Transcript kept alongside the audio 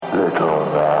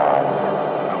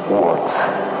What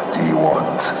do you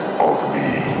want of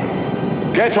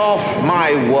me? Get off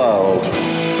my world.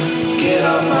 Get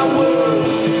off my world.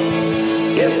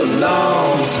 It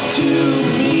belongs to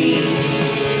me.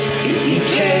 If you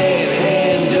can't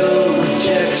handle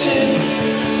rejection,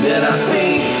 then I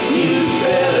think you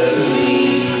better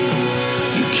leave.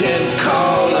 You can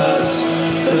call us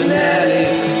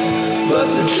fanatics, but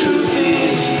the truth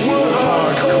is we're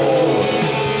hardcore.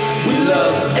 We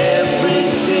love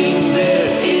everything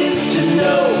there is to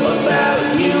know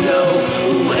about you know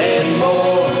who and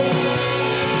more.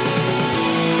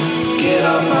 Get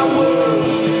off my world,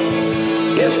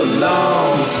 it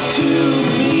belongs to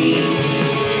me.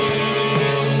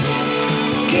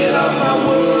 Get off my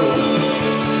world,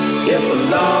 it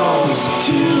belongs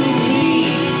to me.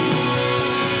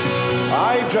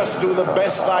 I just do the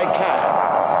best I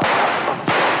can.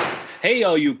 Hey,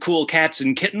 all you cool cats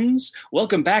and kittens.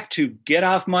 Welcome back to Get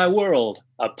Off My World,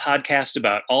 a podcast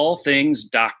about all things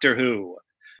Doctor Who.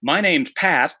 My name's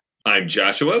Pat. I'm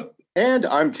Joshua. And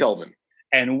I'm Kelvin.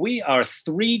 And we are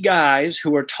three guys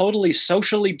who are totally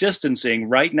socially distancing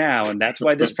right now, and that's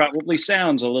why this probably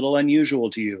sounds a little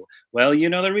unusual to you. Well, you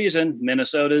know the reason.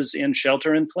 Minnesota's in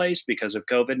shelter in place because of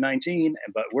COVID-19,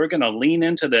 but we're going to lean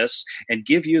into this and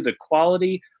give you the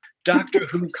quality Doctor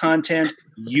Who content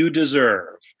you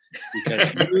deserve,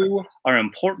 because you are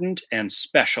important and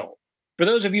special. For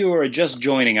those of you who are just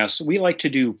joining us, we like to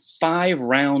do 5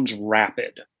 rounds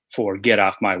rapid for Get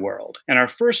Off My World. And our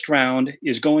first round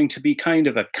is going to be kind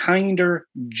of a kinder,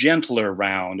 gentler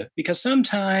round, because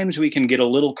sometimes we can get a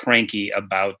little cranky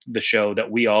about the show that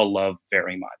we all love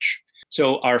very much.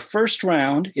 So our first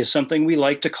round is something we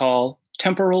like to call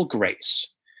Temporal Grace,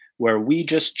 where we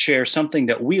just share something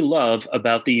that we love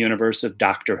about the universe of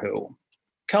Doctor Who.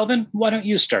 Kelvin, why don't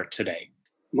you start today?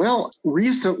 Well,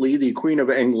 recently the Queen of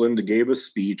England gave a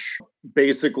speech,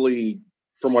 basically,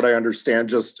 from what I understand,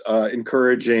 just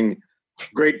encouraging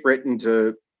Great Britain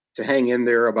to hang in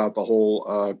there about the whole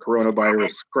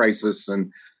coronavirus crisis.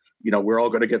 And, you know, we're all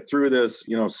going to get through this,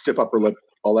 you know, stiff upper lip,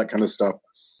 all that kind of stuff.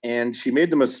 And she made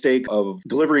the mistake of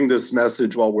delivering this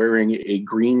message while wearing a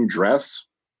green dress.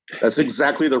 That's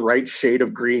exactly the right shade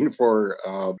of green for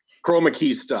chroma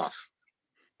key stuff.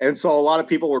 And so a lot of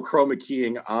people were chroma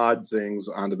keying odd things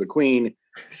onto the Queen.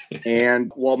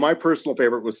 And while my personal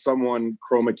favorite was someone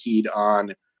chroma keyed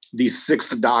on the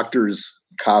 6th Doctor's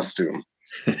costume.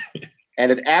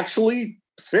 And it actually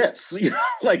fits. You know,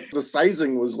 like the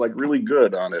sizing was like really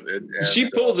good on it. And, she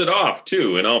pulls it off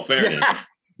too, in all fairness. Yeah.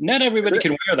 Not everybody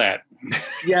can wear that.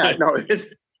 Yeah, no,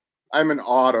 I'm an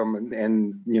autumn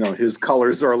and, you know, his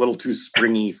colors are a little too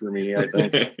springy for me, I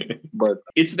think. But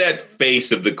it's that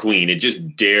face of the Queen. It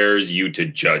just dares you to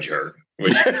judge her.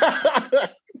 Which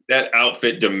that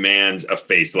outfit demands a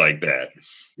face like that.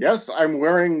 Yes, I'm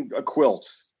wearing a quilt.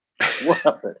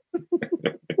 Love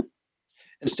it.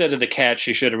 Instead of the cat,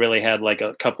 she should have really had like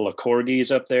a couple of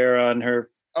corgis up there on her.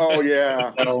 Oh,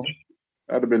 yeah.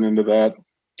 I'd have been into that.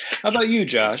 How about you,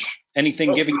 Josh?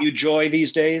 Anything giving you joy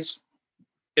these days?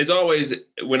 As always,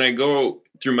 when I go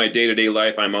through my day-to-day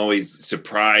life, I'm always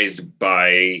surprised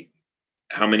by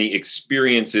how many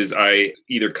experiences I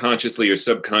either consciously or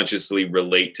subconsciously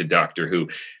relate to Doctor Who.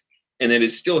 And that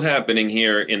is still happening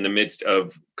here in the midst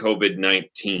of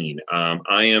COVID-19.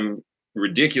 I am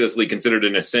ridiculously considered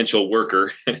an essential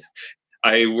worker.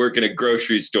 I work in a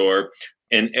grocery store.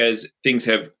 And as things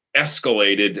have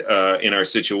escalated in our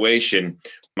situation,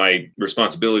 my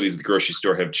responsibilities at the grocery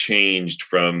store have changed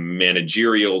from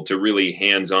managerial to really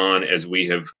hands-on as we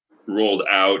have rolled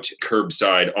out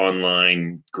curbside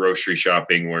online grocery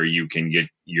shopping where you can get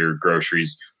your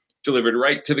groceries delivered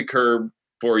right to the curb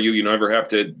for you. You never have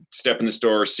to step in the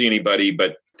store or see anybody.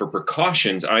 But for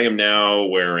precautions, I am now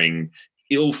wearing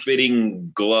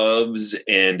ill-fitting gloves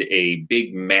and a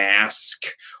big mask.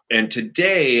 And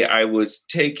today I was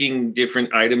taking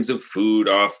different items of food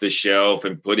off the shelf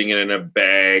and putting it in a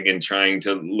bag and trying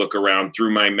to look around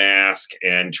through my mask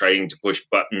and trying to push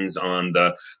buttons on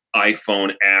the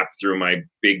iPhone app through my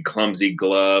big clumsy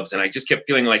gloves. And I just kept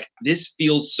feeling like this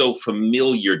feels so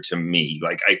familiar to me.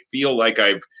 Like I feel like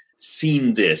I've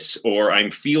seen this, or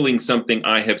I'm feeling something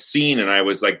I have seen. And I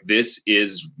was like, this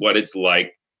is what it's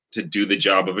like to do the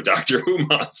job of a Doctor Who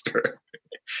monster.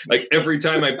 Like every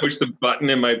time I pushed the button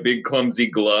in my big clumsy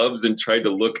gloves and tried to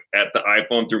look at the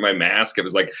iPhone through my mask, it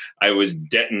was like I was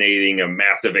detonating a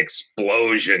massive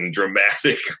explosion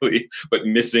dramatically, but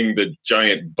missing the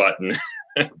giant button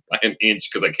by an inch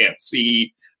because I can't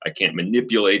see, I can't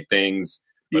manipulate things.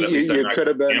 But at least I'm not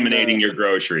contaminating your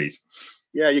groceries.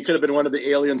 Yeah, you could have been one of the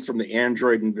aliens from the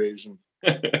Android invasion.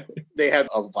 They had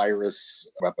a virus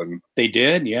weapon. They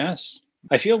did, yes.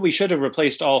 I feel we should have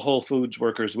replaced all Whole Foods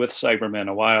workers with Cybermen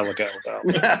a while ago, though.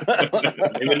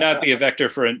 They would not be a vector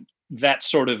for that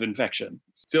sort of infection.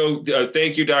 So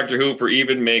thank you, Doctor Who, for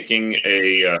even making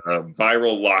a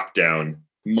viral lockdown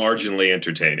marginally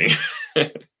entertaining.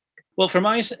 Well, for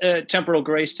my temporal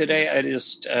grace today, I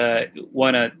just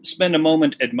want to spend a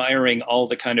moment admiring all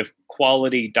the kind of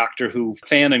quality Doctor Who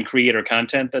fan and creator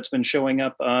content that's been showing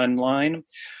up online.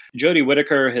 Jodie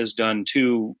Whittaker has done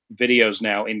 2 videos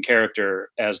now in character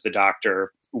as the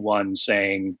Doctor, one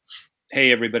saying, hey,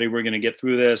 everybody, we're going to get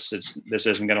through this. This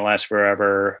isn't going to last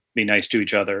forever. Be nice to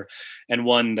each other. And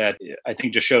one that I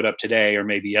think just showed up today or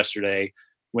maybe yesterday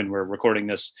when we're recording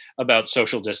this about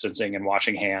social distancing and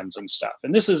washing hands and stuff.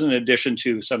 And this is in addition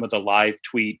to some of the live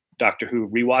tweet Doctor Who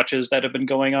rewatches that have been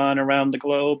going on around the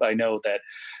globe. I know that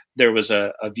there was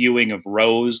a viewing of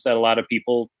Rose that a lot of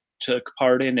people took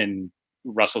part in, and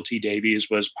Russell T. Davies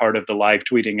was part of the live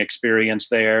tweeting experience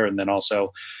there. And then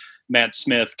also Matt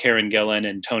Smith, Karen Gillan,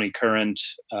 and Tony Current,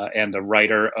 and the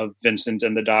writer of Vincent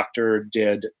and the Doctor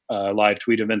did a live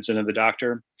tweet of Vincent and the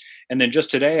Doctor. And then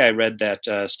just today I read that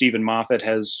Stephen Moffat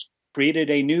has created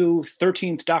a new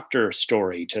 13th Doctor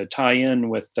story to tie in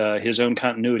with his own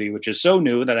continuity, which is so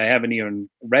new that I haven't even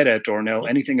read it or know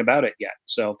anything about it yet.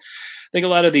 So I think a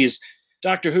lot of these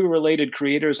Doctor Who related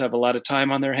creators have a lot of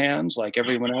time on their hands, like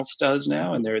everyone else does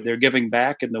now, and they're giving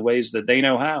back in the ways that they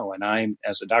know how. And I'm,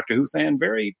 as a Doctor Who fan,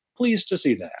 very pleased to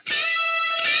see that.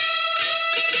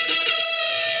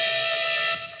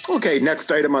 Okay,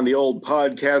 next item on the old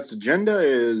podcast agenda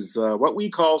is what we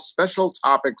call Special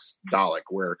Topics Dalek,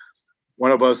 where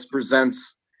one of us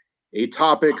presents a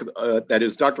topic that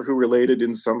is Doctor Who related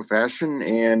in some fashion,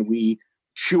 and we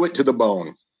chew it to the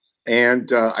bone.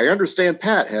 And I understand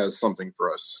Pat has something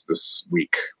for us this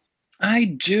week. I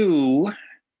do.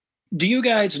 Do you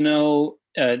guys know,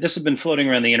 this has been floating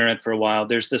around the internet for a while,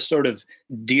 there's this sort of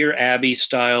Dear Abby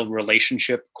style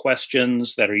relationship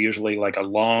questions that are usually like a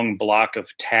long block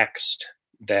of text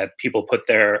that people put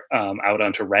there out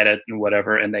onto Reddit and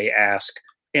whatever, and they ask,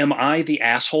 am I the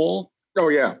asshole? Oh,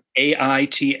 yeah.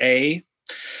 AITA.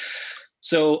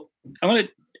 So I want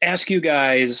to ask you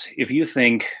guys if you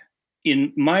think,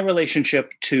 in my relationship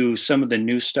to some of the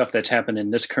new stuff that's happened in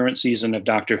this current season of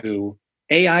Doctor Who,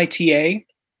 AITA,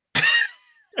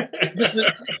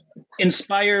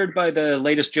 inspired by the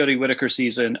latest Jodie Whittaker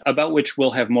season, about which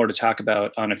we'll have more to talk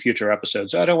about on a future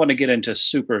episode. So I don't want to get into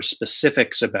super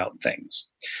specifics about things.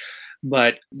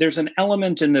 But there's an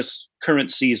element in this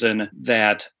current season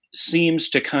that seems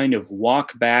to kind of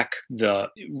walk back the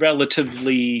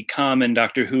relatively common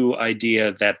Doctor Who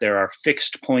idea that there are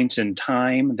fixed points in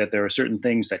time, that there are certain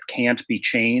things that can't be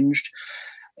changed.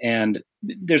 And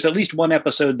there's at least one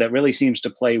episode that really seems to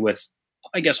play with,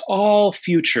 I guess, all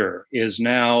future is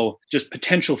now just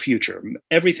potential future.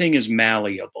 Everything is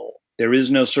malleable. There is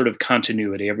no sort of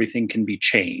continuity. Everything can be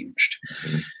changed.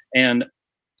 Mm-hmm. And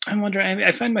I'm wondering,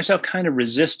 I find myself kind of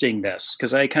resisting this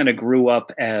because I kind of grew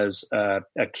up as a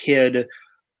kid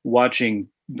watching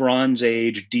Bronze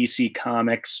Age DC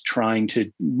Comics, trying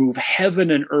to move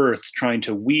heaven and earth, trying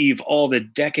to weave all the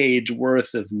decades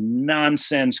worth of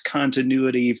nonsense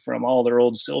continuity from all their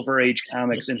old Silver Age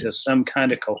comics into some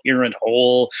kind of coherent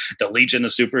whole. The Legion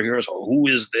of Superheroes, well, who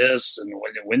is this? And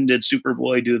when did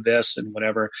Superboy do this? And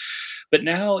whatever. But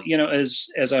now, you know, as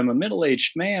I'm a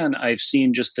middle-aged man, I've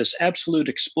seen just this absolute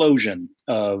explosion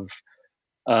of,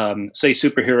 say,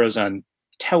 superheroes on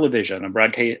television, on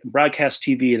broadcast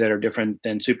TV that are different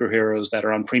than superheroes that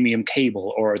are on premium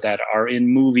cable or that are in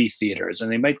movie theaters.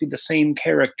 And they might be the same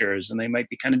characters, and they might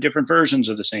be kind of different versions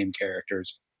of the same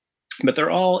characters. But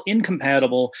they're all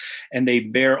incompatible, and they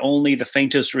bear only the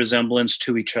faintest resemblance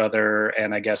to each other.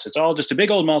 And I guess it's all just a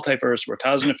big old multiverse where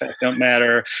cause and effect don't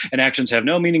matter, and actions have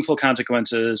no meaningful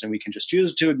consequences, and we can just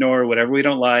choose to ignore whatever we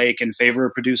don't like in favor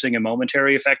of producing a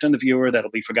momentary effect on the viewer that'll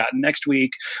be forgotten next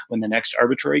week when the next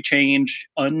arbitrary change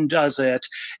undoes it.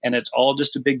 And it's all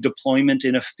just a big deployment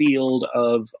in a field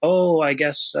of, oh, I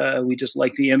guess we just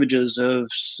like the images of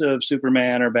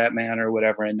Superman or Batman or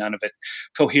whatever, and none of it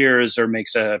coheres or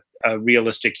makes a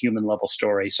realistic human level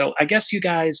story. So I guess you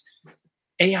guys,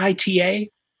 AITA?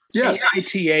 Yes.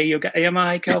 AITA, you got, am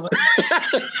I, Kelvin?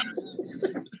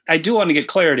 I do want to get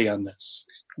clarity on this.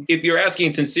 If you're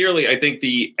asking sincerely, I think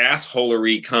the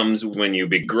assholery comes when you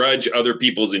begrudge other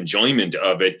people's enjoyment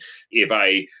of it. If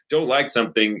I don't like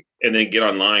something and then get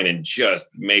online and just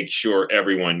make sure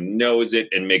everyone knows it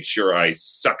and make sure I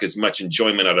suck as much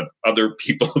enjoyment out of other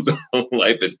people's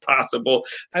life as possible.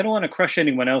 I don't want to crush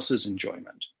anyone else's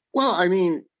enjoyment. Well, I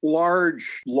mean,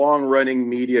 large, long-running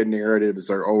media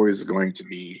narratives are always going to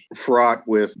be fraught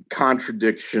with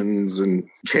contradictions and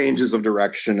changes of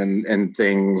direction and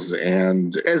things.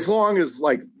 And as long as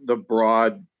like the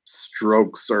broad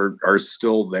strokes are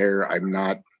still there, I'm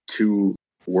not too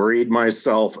worried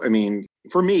myself. I mean,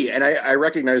 for me, and I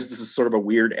recognize this is sort of a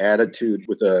weird attitude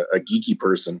with a geeky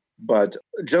person, but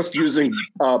just using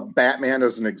Batman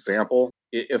as an example,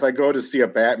 if I go to see a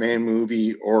Batman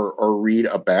movie or read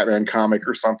a Batman comic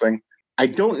or something, I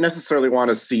don't necessarily want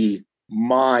to see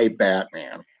my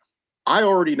Batman. I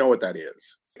already know what that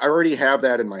is. I already have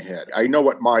that in my head. I know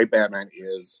what my Batman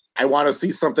is. I want to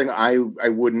see something I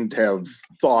wouldn't have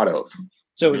thought of.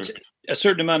 So it's a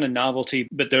certain amount of novelty,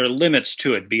 but there are limits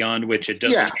to it beyond which it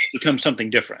doesn't become something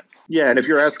different. Yeah, and if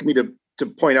you're asking me to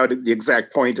point out the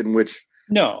exact point in which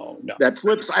No. that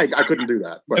flips, I couldn't do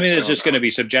that. But, I mean, it's just going to be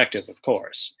subjective, of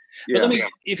course. Yeah. But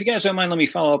if you guys don't mind, let me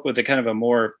follow up with a kind of a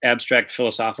more abstract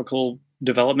philosophical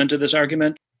development of this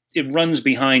argument. It runs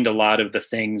behind a lot of the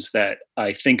things that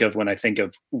I think of when I think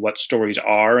of what stories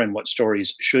are and what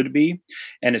stories should be.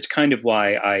 And it's kind of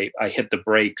why I hit the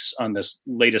brakes on this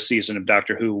latest season of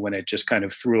Doctor Who when it just kind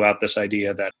of threw out this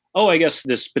idea that, I guess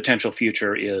this potential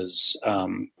future is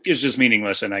just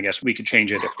meaningless, and I guess we could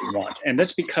change it if we want. And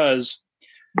that's because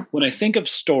when I think of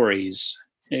stories,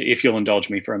 if you'll indulge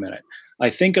me for a minute, I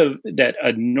think of that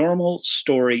a normal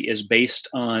story is based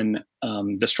on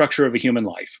the structure of a human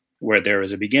life, where there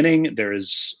is a beginning, there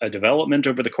is a development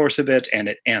over the course of it, and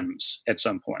it ends at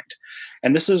some point.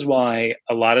 And this is why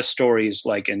a lot of stories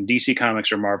like in DC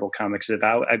Comics or Marvel Comics,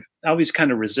 I've always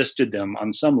kind of resisted them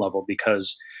on some level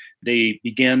because they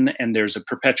begin and there's a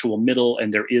perpetual middle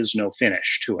and there is no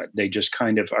finish to it. They just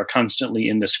kind of are constantly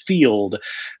in this field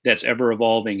that's ever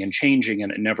evolving and changing,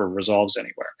 and it never resolves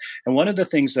anywhere. And one of the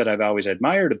things that I've always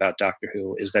admired about Doctor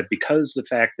Who is that because the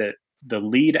fact that the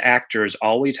lead actors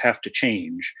always have to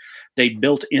change, they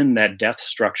built in that death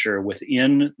structure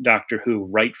within Doctor Who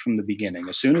right from the beginning.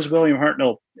 As soon as William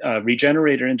Hartnell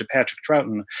regenerated into Patrick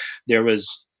Troughton, there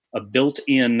was a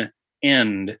built-in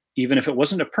end, even if it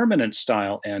wasn't a permanent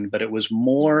style end, but it was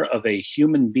more of a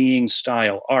human being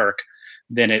style arc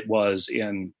than it was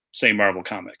in, say, Marvel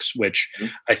Comics, which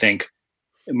I think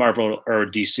Marvel or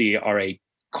DC are a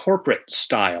corporate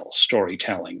style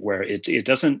storytelling where it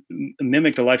doesn't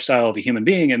mimic the lifestyle of a human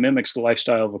being, it mimics the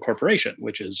lifestyle of a corporation,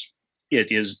 which is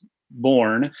it is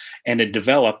born and it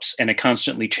develops and it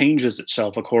constantly changes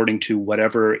itself according to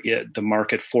whatever the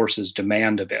market forces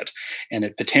demand of it, and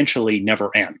it potentially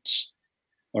never ends,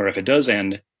 or if it does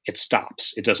end, it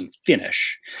stops, it doesn't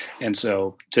finish. And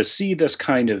so to see this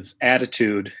kind of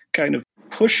attitude kind of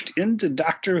pushed into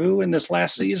Doctor Who in this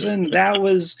last season,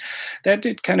 that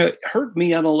did kind of hurt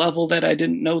me on a level that I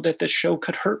didn't know that the show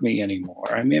could hurt me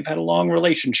anymore. I mean, I've had a long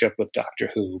relationship with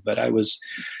Doctor Who, but I was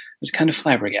kind of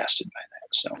flabbergasted by that.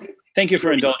 So thank you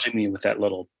for indulging me with that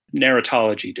little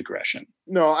narratology digression.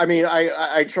 No, I mean,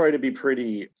 I try to be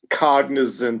pretty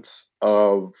cognizant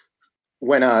of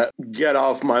when a get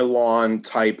off my lawn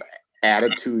type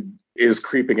attitude is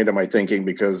creeping into my thinking,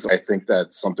 because I think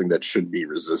that's something that should be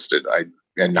resisted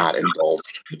and not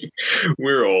indulged.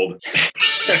 We're old.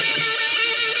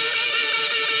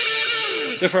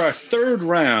 So for our third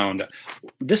round,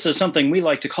 this is something we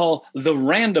like to call the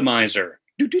randomizer.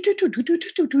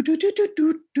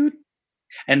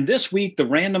 And this week, the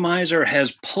randomizer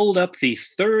has pulled up the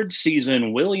third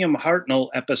season William Hartnell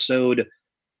episode,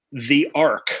 The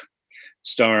Ark,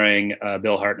 starring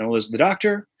Bill Hartnell as the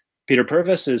Doctor, Peter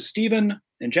Purves as Stephen,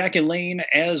 and Jackie Lane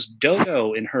as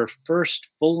Dodo in her first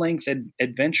full-length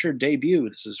adventure debut.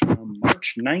 This is from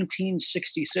March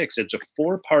 1966. It's a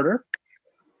 4-parter.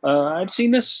 I've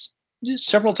seen this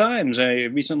several times. I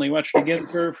recently watched it again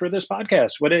for this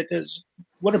podcast.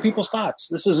 What are people's thoughts?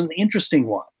 This is an interesting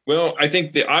one. Well, I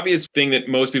think the obvious thing that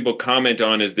most people comment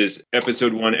on is this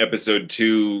episode 1, episode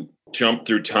 2 jump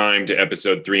through time to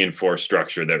episode 3 and 4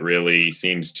 structure that really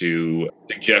seems to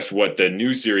suggest what the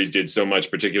new series did so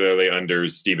much, particularly under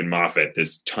Stephen Moffat,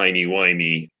 this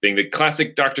timey-wimey thing that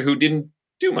classic Doctor Who didn't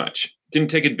do much, didn't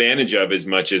take advantage of as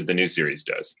much as the new series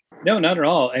does. No, not at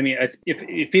all. I mean,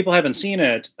 if people haven't seen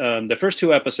it, the first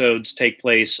 2 episodes take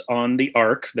place on the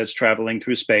Ark that's traveling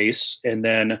through space, and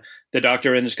then the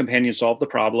Doctor and his companions solve the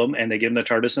problem, and they give him the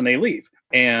TARDIS and they leave.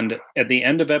 And at the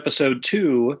end of episode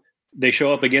 2, they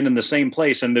show up again in the same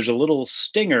place, and there's a little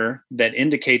stinger that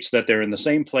indicates that they're in the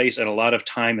same place and a lot of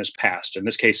time has passed, in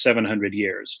this case 700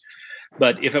 years.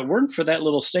 But if it weren't for that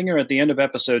little stinger at the end of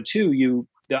episode 2,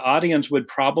 the audience would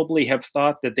probably have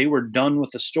thought that they were done with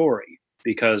the story,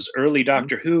 because early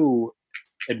Doctor Who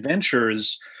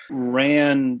adventures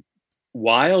ran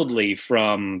wildly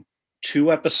from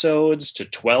 2 episodes to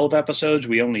 12 episodes.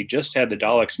 We only just had the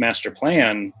Daleks Master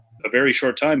Plan a very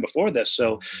short time before this.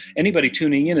 So anybody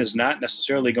tuning in is not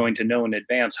necessarily going to know in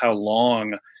advance how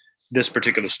long this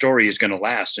particular story is going to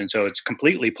last. And so it's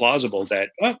completely plausible that,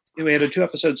 we had a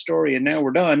 2-episode story and now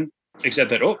we're done. Except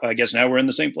that, I guess now we're in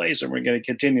the same place and we're going to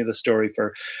continue the story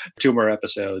for 2 more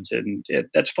episodes. And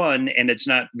that's fun. And it's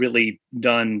not really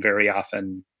done very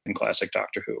often in classic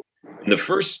Doctor Who. The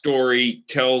first story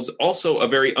tells also a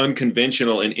very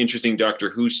unconventional and interesting Doctor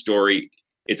Who story.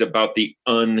 It's about the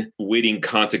unwitting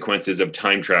consequences of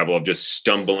time travel, of just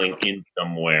stumbling in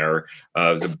somewhere.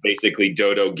 So basically,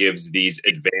 Dodo gives these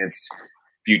advanced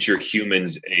future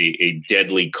humans a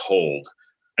deadly cold.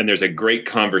 And there's a great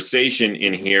conversation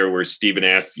in here where Stephen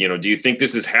asks, do you think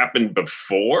this has happened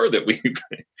before, that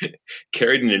we've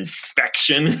carried an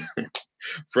infection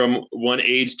from one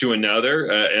age to another?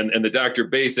 And the doctor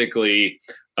basically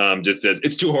just says,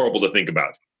 it's too horrible to think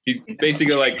about. He's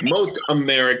basically like most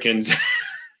Americans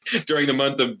during the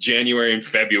month of January and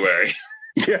February.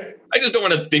 Yeah. I just don't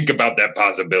want to think about that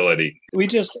possibility. We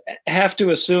just have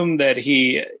to assume that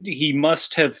he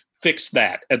must have fixed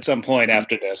that at some point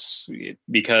after this,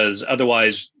 because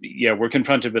otherwise, we're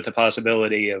confronted with the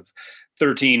possibility of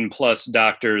 13 plus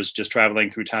doctors just traveling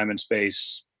through time and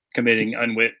space, committing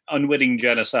unwitting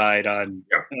genocide on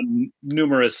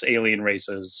numerous alien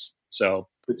races. So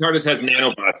the TARDIS has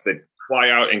nanobots that fly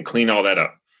out and clean all that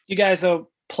up. You guys, though,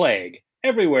 plague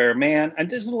everywhere, man.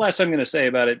 And this is the last I'm going to say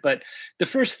about it, but the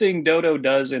first thing Dodo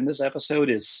does in this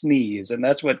episode is sneeze, and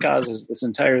that's what causes this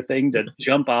entire thing to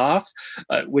jump off,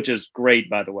 which is great,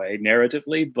 by the way,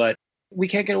 narratively, but we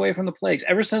can't get away from the plagues.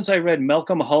 Ever since I read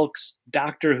Malcolm Hulke's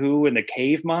Doctor Who and the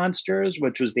Cave Monsters,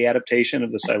 which was the adaptation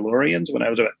of the Silurians when I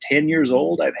was about 10 years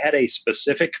old, I've had a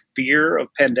specific fear of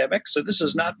pandemics. So this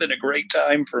has not been a great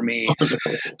time for me.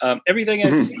 Everything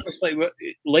I've seen was played.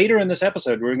 Later in this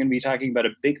episode, we're going to be talking about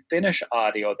a Big Finish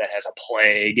audio that has a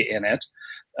plague in it.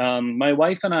 My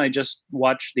wife and I just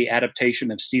watched the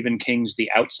adaptation of Stephen King's The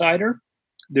Outsider.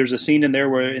 There's a scene in there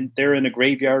where they're in a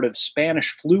graveyard of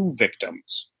Spanish flu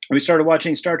victims. We started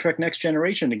watching Star Trek Next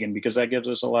Generation again because that gives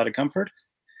us a lot of comfort.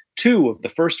 2 of the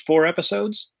first 4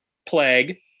 episodes,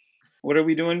 plague. What are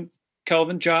we doing,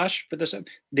 Kelvin, Josh, for this?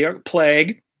 The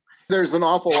plague. There's an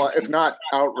awful lot, if not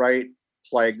outright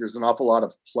plague, there's an awful lot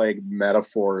of plague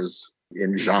metaphors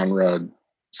in genre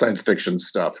science fiction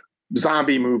stuff.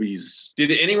 Zombie movies.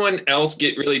 Did anyone else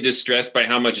get really distressed by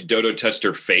how much Dodo touched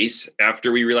her face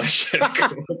after we realized she had a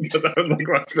cold? Because I was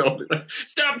like,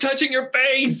 stop touching your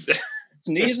face!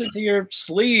 Sneeze into your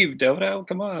sleeve, Dodo.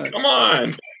 Come on. Come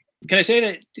on. Can I say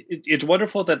that it's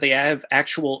wonderful that they have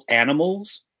actual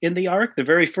animals in the arc? The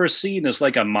very first scene is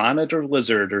like a monitor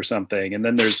lizard or something. And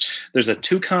then there's a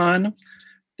toucan.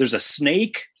 There's a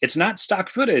snake. It's not stock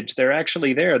footage. They're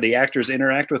actually there. The actors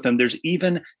interact with them. There's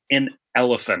even an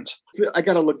elephant. I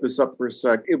got to look this up for a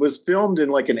sec. It was filmed in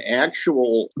like an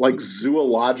actual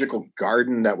zoological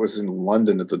garden that was in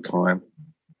London at the time.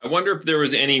 I wonder if there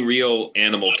was any real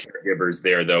animal caregivers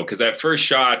there, though, because that first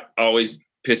shot always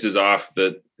pisses off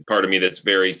the part of me that's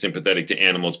very sympathetic to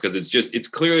animals, because it's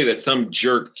clearly that some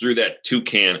jerk threw that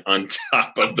toucan on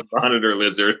top of the monitor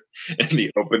lizard in the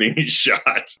opening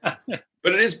shot.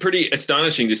 But it is pretty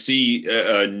astonishing to see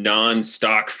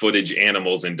non-stock footage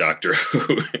animals in Doctor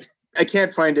Who. I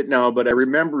can't find it now, but I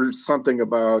remember something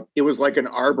about, it was like an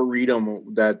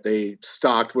arboretum that they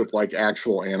stocked with like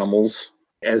actual animals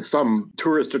as some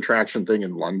tourist attraction thing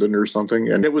in London or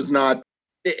something. And it was not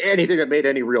anything that made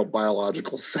any real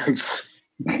biological sense.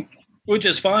 Which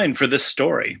is fine for this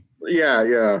story.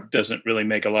 Yeah. Doesn't really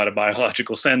make a lot of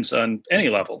biological sense on any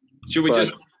level. Should we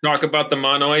just talk about the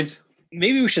monoids?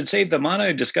 Maybe we should save the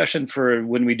monoid discussion for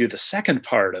when we do the second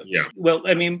part of. Yeah. Well,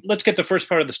 I mean, let's get the first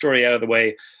part of the story out of the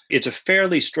way. It's a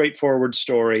fairly straightforward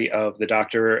story of the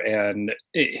Doctor and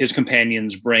his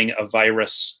companions bring a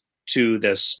virus to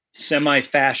this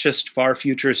semi-fascist far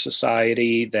future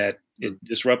society that it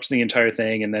disrupts the entire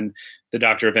thing. And then the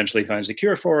Doctor eventually finds a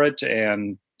cure for it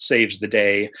and saves the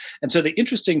day. And so the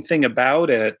interesting thing about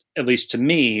it, at least to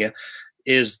me,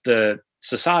 is the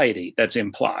society that's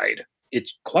implied.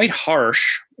 It's quite harsh.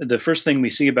 The first thing we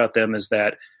see about them is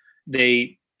that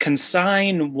they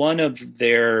consign one of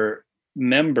their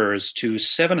members to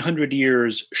 700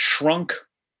 years shrunk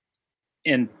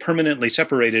and permanently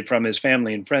separated from his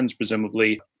family and friends,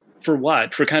 presumably. For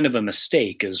what? For kind of a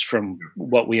mistake, is from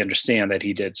what we understand that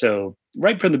he did. So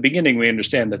right from the beginning, we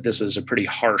understand that this is a pretty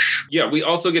harsh. Yeah, we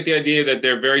also get the idea that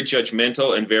they're very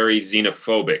judgmental and very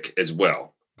xenophobic as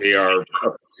well. They are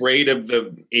afraid of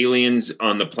the aliens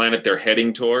on the planet they're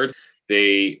heading toward.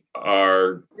 they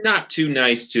are not too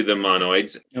nice to the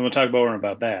monoids. And we'll talk more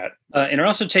about that. And it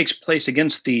also takes place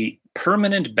against the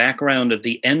permanent background of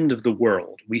the end of the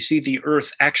world. We see the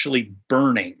Earth actually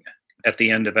burning at the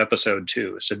end of episode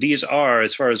 2. So these are,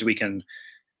 as far as we can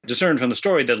discern from the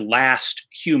story, the last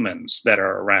humans that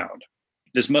are around.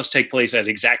 This must take place at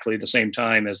exactly the same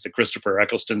time as the Christopher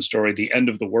Eccleston story, The End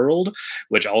of the World,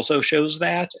 which also shows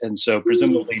that. And so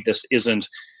presumably this isn't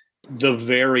the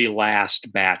very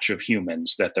last batch of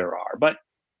humans that there are. But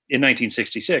in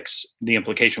 1966, the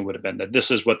implication would have been that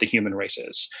this is what the human race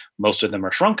is. Most of them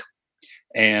are shrunk,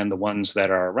 and the ones that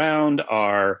are around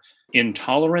are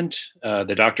intolerant.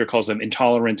 The Doctor calls them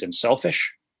intolerant and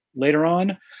selfish later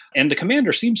on. And the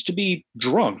commander seems to be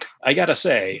drunk, I gotta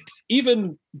say.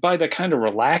 Even by the kind of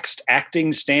relaxed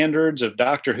acting standards of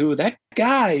Doctor Who, that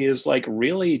guy is like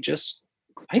really just,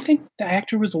 I think the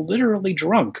actor was literally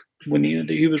drunk when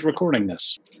he was recording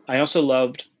this. I also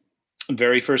loved the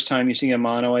very first time you see a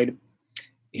monoid,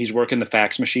 he's working the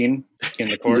fax machine in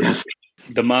the corner. Yes.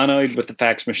 The monoid with the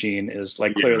fax machine is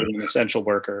like clearly an essential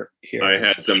worker here. I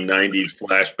had some 90s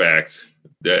flashbacks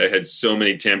that had so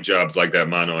many temp jobs like that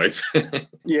monoids.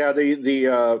 Yeah,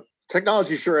 the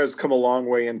technology sure has come a long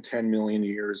way in 10 million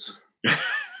years.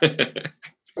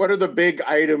 What are the big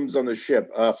items on the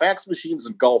ship? Fax machines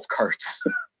and golf carts.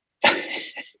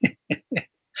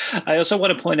 I also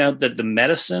want to point out that the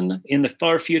medicine in the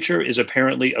far future is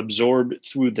apparently absorbed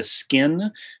through the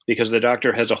skin, because the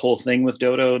Doctor has a whole thing with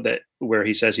Dodo where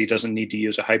he says he doesn't need to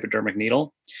use a hypodermic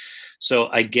needle. So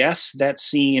I guess that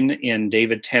scene in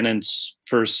David Tennant's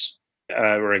first,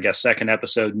 or I guess second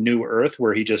episode, New Earth,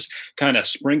 where he just kind of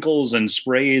sprinkles and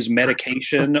sprays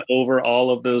medication over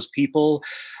all of those people,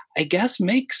 I guess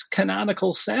makes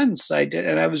canonical sense.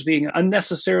 And I was being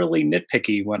unnecessarily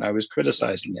nitpicky when I was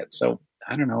criticizing it. So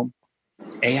I don't know.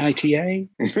 AITA?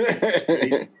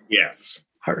 Yes.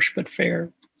 Harsh but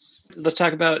fair. Let's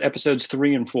talk about episodes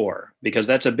 3 and 4, because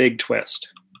that's a big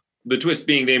twist. The twist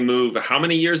being they move how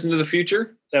many years into the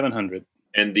future? 700.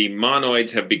 And the monoids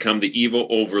have become the evil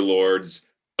overlords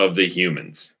of the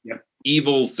humans. Yep.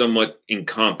 Evil, somewhat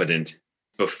incompetent,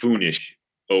 buffoonish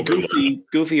overlords.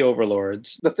 Goofy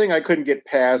overlords. The thing I couldn't get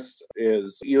past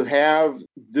is you have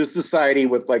this society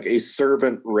with like a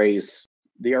servant race.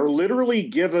 They are literally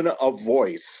given a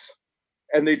voice,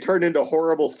 and they turn into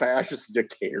horrible fascist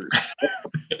dictators.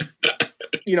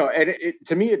 And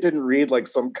to me, it didn't read like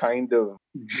some kind of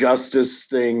justice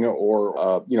thing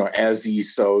or, as ye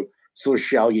sow, so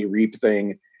shall ye reap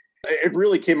thing. It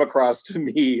really came across to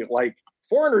me like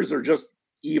foreigners are just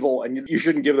evil, and you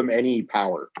shouldn't give them any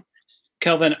power.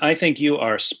 Kelvin, I think you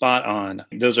are spot on.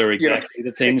 Those are exactly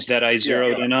the things that I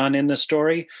zeroed in on in the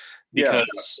story,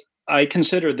 because I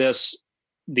consider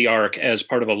the arc as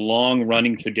part of a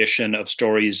long-running tradition of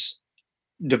stories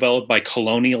developed by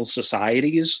colonial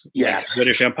societies, like the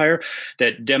British Empire,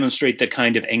 that demonstrate the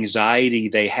kind of anxiety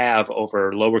they have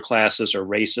over lower classes or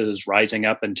races rising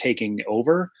up and taking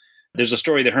over. There's a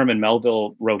story that Herman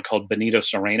Melville wrote called Benito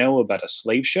Sereno about a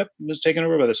slave ship that was taken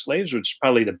over by the slaves, which is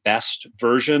probably the best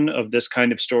version of this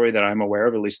kind of story that I'm aware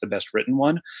of, at least the best written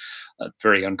one. A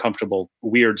very uncomfortable,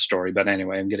 weird story, but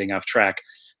anyway, I'm getting off track.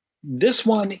 This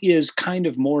one is kind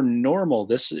of more normal,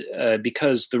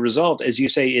 because the result, as you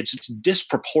say, it's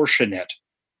disproportionate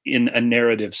in a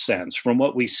narrative sense. From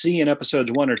what we see in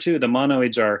episodes 1 or 2, the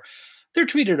monoids they're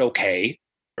treated okay,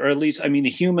 or at least, the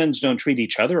humans don't treat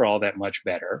each other all that much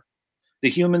better. The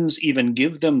humans even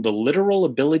give them the literal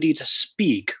ability to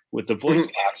speak with the voice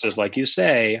boxes, like you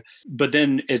say. But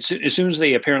then as soon as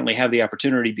they apparently have the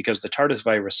opportunity, because the TARDIS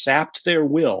virus sapped their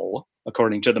will,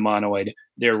 according to the monoid,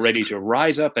 they're ready to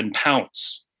rise up and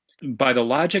pounce. By the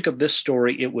logic of this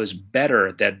story, it was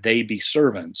better that they be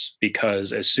servants,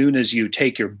 because as soon as you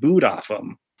take your boot off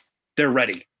them, they're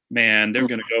ready. Man, they're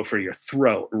going to go for your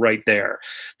throat right there.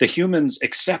 The humans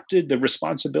accepted the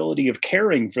responsibility of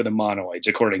caring for the monoids,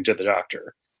 according to the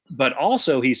Doctor. But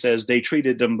also, he says, they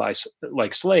treated them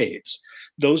like slaves.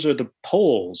 Those are the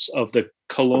poles of the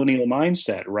colonial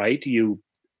mindset, right? You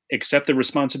accept the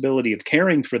responsibility of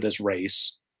caring for this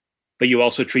race, but you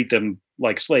also treat them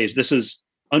like slaves. This is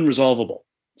unresolvable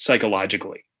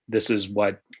psychologically. This is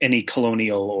what any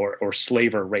colonial or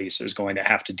slaver race is going to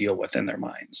have to deal with in their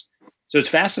minds. So it's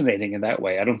fascinating in that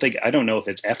way. I don't know if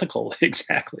it's ethical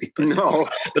exactly,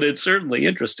 but it's certainly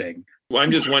interesting. Well,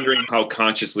 I'm just wondering how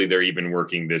consciously they're even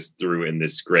working this through in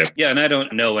this script. Yeah, and I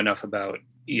don't know enough about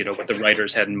what the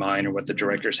writers had in mind or what the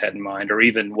directors had in mind, or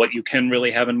even what you can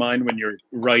really have in mind when you're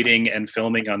writing and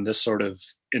filming on this sort of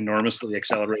enormously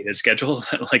accelerated schedule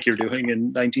like you're doing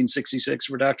in 1966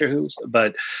 for Doctor Who.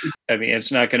 But I mean,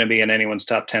 it's not going to be in anyone's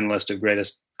top 10 list of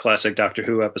greatest classic Doctor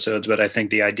Who episodes, but I think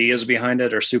the ideas behind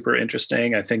it are super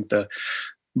interesting. I think the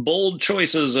bold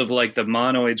choices of like the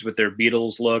monoids with their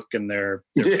Beatles look and their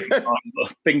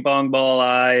ping pong ball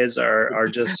eyes are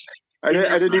just... I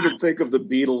didn't even think of the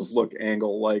Beatles look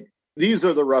angle. Like, these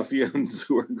are the ruffians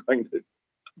who are going to...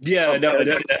 Yeah,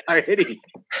 society.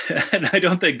 And I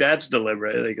don't think that's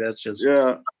deliberate. I think that's just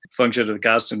function of the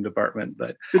costume department.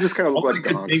 But they just kind of look all like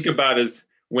I could think about is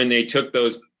when they took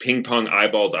those ping pong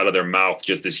eyeballs out of their mouth,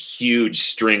 just this huge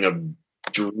string of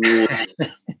drool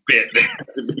spit.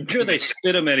 I'm sure they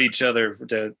spit them at each other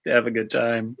to have a good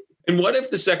time. And what if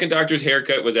the second Doctor's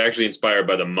haircut was actually inspired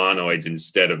by the monoids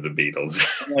instead of the Beatles?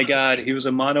 Oh my God, he was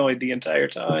a monoid the entire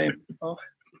time. Oh.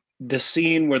 The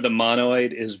scene where the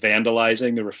monoid is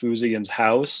vandalizing the Refusian's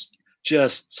house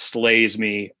just slays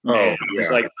me. Man. He's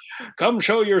like, come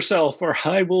show yourself or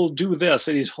I will do this.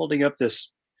 And he's holding up this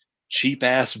cheap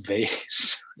ass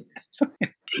vase.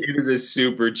 It is a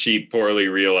super cheap, poorly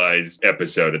realized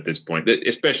episode at this point,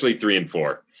 especially 3 and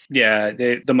 4. Yeah,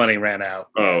 the money ran out.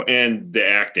 Oh, and the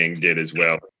acting did as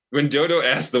well. When Dodo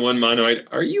asked the one monoid,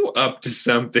 "Are you up to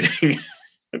something?"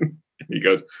 He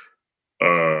goes,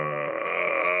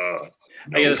 I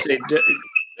gotta say,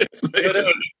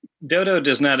 Dodo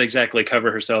does not exactly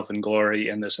cover herself in glory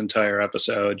in this entire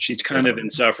episode. She's kind of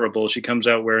insufferable. She comes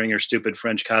out wearing her stupid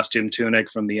French costume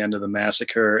tunic from the end of the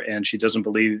massacre, and she doesn't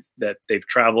believe that they've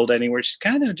traveled anywhere. She's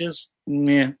kind of just,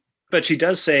 meh. But she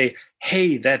does say,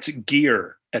 hey, that's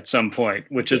gear at some point,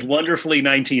 which is wonderfully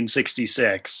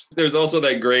 1966. There's also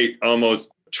that great,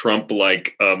 almost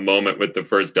Trump-like moment with the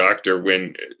first Doctor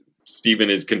when Stephen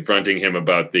is confronting him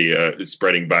about the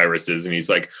spreading viruses, and he's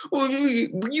like, well,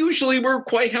 usually we're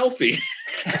quite healthy.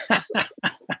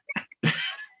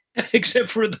 Except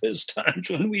for those times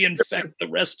when we infect the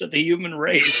rest of the human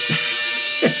race.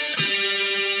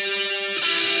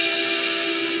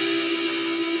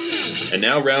 And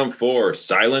now round 4,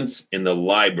 Silence in the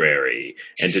Library.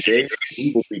 And today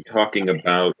we will be talking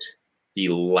about the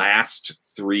last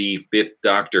 3 Fifth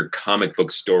Doctor comic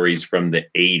book stories from the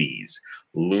 80s.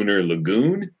 Lunar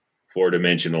Lagoon,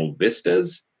 4-Dimensional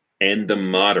Vistas, and The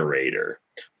Moderator.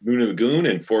 Lunar Lagoon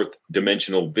and 4th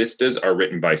Dimensional Vistas are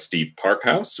written by Steve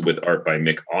Parkhouse with art by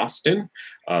Mick Austin.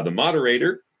 The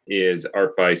Moderator is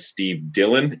art by Steve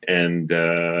Dillon and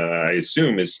I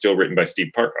assume is still written by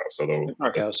Steve Parkhouse, although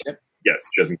Parkhouse, yep. Yes,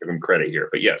 doesn't give him credit here,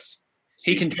 but yes.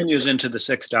 He continues into the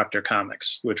 6th Doctor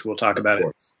comics, which we'll talk about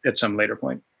at some later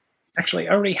point. Actually,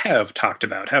 I already have talked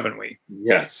about, haven't we?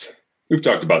 Yes. We've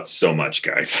talked about so much,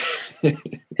 guys.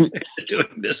 Doing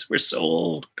this, we're so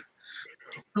old.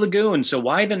 Lagoon, so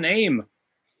why the name?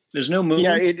 There's no moon?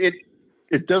 Yeah,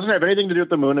 it doesn't have anything to do with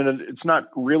the moon, and it's not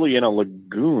really in a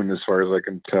lagoon as far as I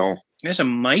can tell. I guess it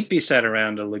might be set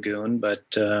around a lagoon, but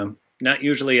not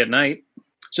usually at night.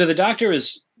 So the Doctor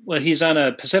he's on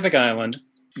a Pacific island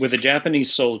with a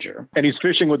Japanese soldier. And he's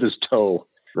fishing with his toe.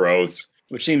 Gross.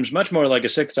 Which seems much more like a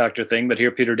 6th Doctor thing, but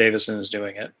here Peter Davison is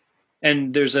doing it.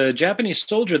 And there's a Japanese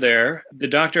soldier there. The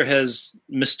Doctor has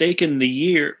mistaken the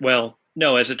year. Well,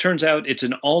 no, as it turns out, it's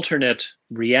an alternate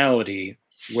reality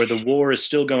where the war is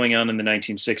still going on in the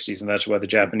 1960s, and that's why the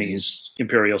Japanese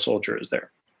Imperial soldier is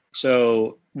there.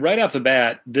 So right off the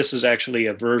bat, this is actually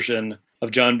a version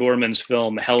of John Boorman's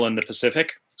film Hell in the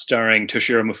Pacific, starring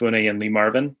Toshiro Mifune and Lee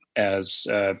Marvin as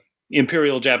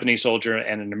Imperial Japanese soldier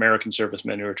and an American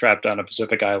serviceman who are trapped on a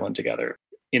Pacific island together.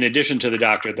 In addition to the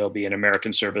Doctor, there'll be an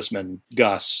American serviceman,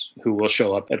 Gus, who will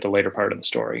show up at the later part of the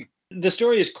story. The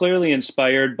story is clearly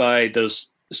inspired by those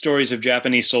stories of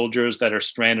Japanese soldiers that are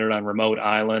stranded on remote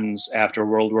islands after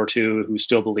World War II who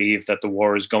still believe that the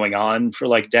war is going on for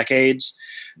like decades.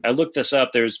 I looked this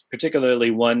up. There's particularly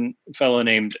one fellow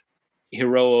named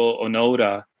Hiroo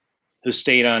Onoda who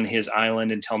stayed on his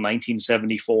island until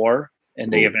 1974.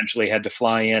 And they eventually had to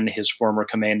fly in his former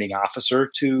commanding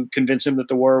officer to convince him that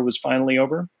the war was finally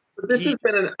over. But this has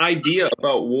been an idea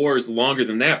about wars longer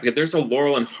than that, because there's a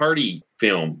Laurel and Hardy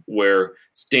film where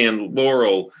Stan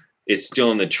Laurel is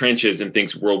still in the trenches and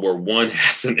thinks World War I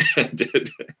hasn't ended.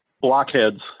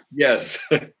 Blockheads. Yes.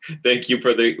 Thank you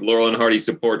for the Laurel and Hardy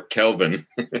support, Kelvin.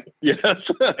 Yes.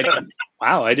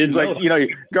 Wow, I didn't know.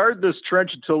 You guard this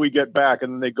trench until we get back,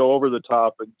 and then they go over the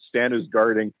top, and Stan is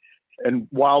guarding. And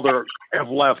while they have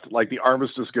left, like the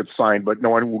armistice gets signed, but no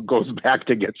one goes back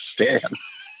to get Stan.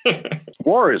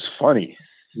 War is funny.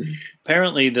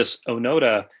 Apparently, this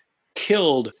Onoda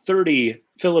killed 30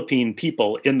 Philippine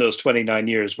people in those 29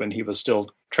 years when he was still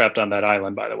trapped on that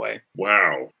island, by the way.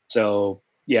 Wow. So,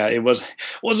 yeah,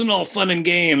 wasn't all fun and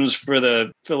games for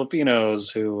the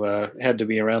Filipinos who had to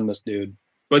be around this dude.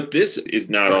 But this is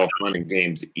not all fun and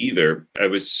games either. I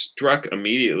was struck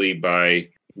immediately by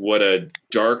what a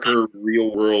darker,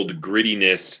 real-world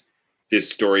grittiness this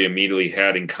story immediately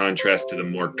had in contrast to the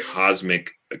more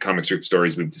cosmic comic strip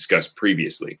stories we've discussed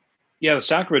previously. Yeah, the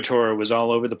Stockbridge horror was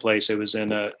all over the place. It was in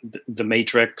the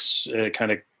Matrix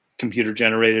kind of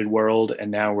computer-generated world,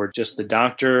 and now we're just the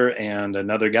Doctor and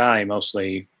another guy,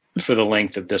 mostly for the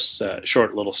length of this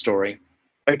short little story.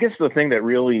 I guess the thing that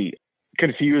really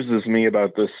confuses me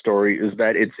about this story is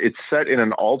that it's set in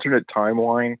an alternate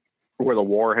timeline where the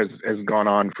war has gone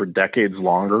on for decades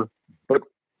longer. But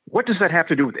what does that have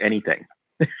to do with anything?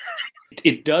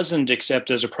 It doesn't,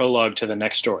 except as a prologue to the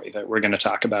next story that we're going to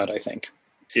talk about, I think.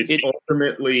 It's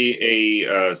ultimately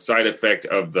a side effect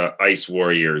of the Ice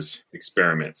Warriors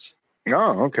experiments.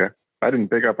 Oh, okay. I didn't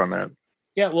pick up on that.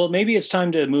 Yeah, well, maybe it's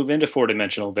time to move into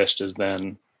four-dimensional vistas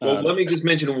then. Well, let me just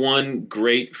mention one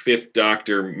great Fifth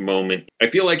Doctor moment. I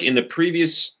feel like in the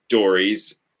previous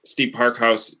stories, Steve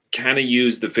Parkhouse kind of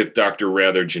used the Fifth Doctor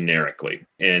rather generically,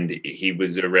 and he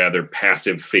was a rather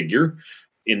passive figure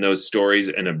in those stories,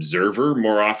 an observer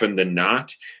more often than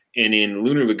not. And in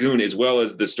Lunar Lagoon, as well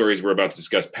as the stories we're about to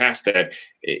discuss past that,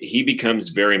 he becomes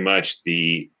very much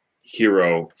the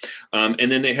hero.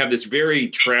 And then they have this very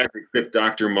tragic Fifth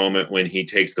Doctor moment when he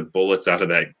takes the bullets out of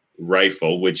that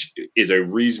rifle, which is a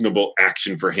reasonable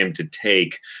action for him to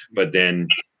take. But then,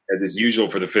 as is usual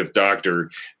for the Fifth Doctor,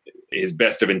 his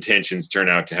best of intentions turn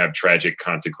out to have tragic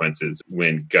consequences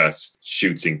when Gus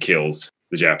shoots and kills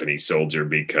the Japanese soldier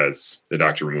because the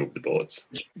Doctor removed the bullets.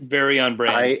 Very on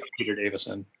brand, Peter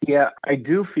Davison. Yeah, I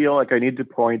do feel like I need to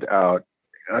point out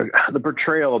the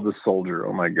portrayal of the soldier.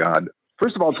 Oh, my God.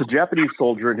 First of all, it's a Japanese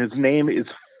soldier, and his name is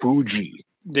Fuji.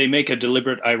 They make a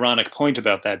deliberate ironic point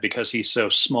about that because he's so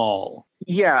small.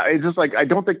 Yeah, it's just like, I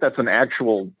don't think that's an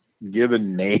actual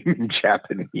given name in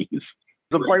Japanese.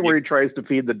 The point where he tries to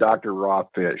feed the Doctor raw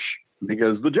fish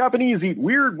because the Japanese eat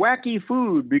weird, wacky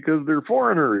food because they're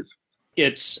foreigners.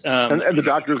 It's and the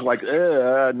Doctor's like,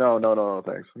 no,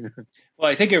 thanks. Well,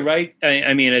 I think you're right.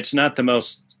 I mean, it's not the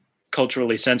most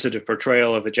culturally sensitive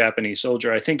portrayal of a Japanese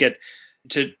soldier. I think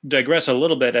to digress a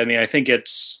little bit, I mean, I think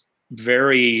it's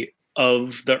very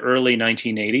of the early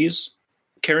 1980s.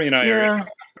 Carrie and I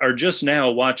are just now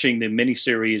watching the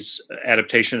miniseries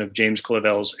adaptation of James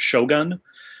Clavell's Shogun. It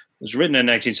was written in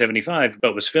 1975,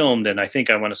 but was filmed in, I want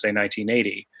to say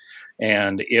 1980.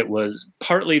 And it was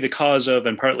partly the cause of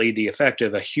and partly the effect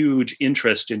of a huge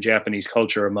interest in Japanese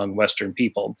culture among Western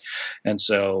people. And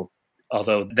so,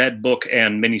 although that book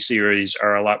and miniseries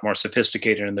are a lot more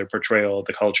sophisticated in their portrayal of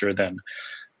the culture than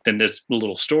this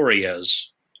little story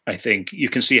is, I think you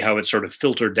can see how it sort of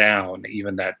filtered down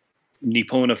even that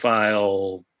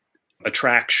Nipponophile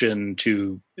attraction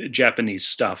to Japanese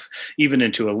stuff, even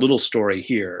into a little story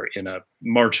here in a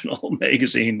marginal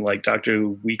magazine like Doctor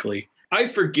Who Weekly. I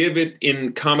forgive it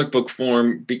in comic book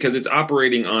form because it's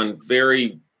operating on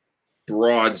very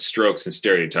broad strokes and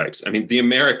stereotypes. I mean, the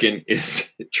American is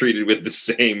treated with the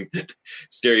same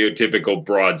stereotypical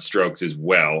broad strokes as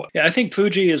well. Yeah, I think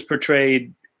Fuji is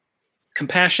portrayed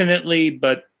compassionately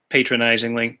but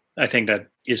patronizingly. I think that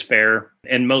is fair,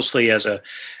 and mostly as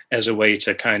a way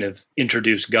to kind of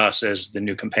introduce Gus as the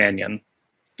new companion,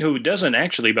 who doesn't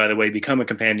actually, by the way, become a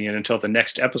companion until the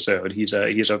next episode. He's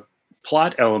a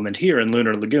plot element here in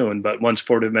Lunar Lagoon, but once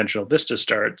four-dimensional Vista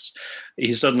starts,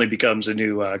 he suddenly becomes a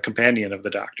new companion of the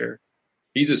Doctor.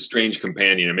 He's a strange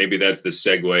companion, and maybe that's the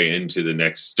segue into the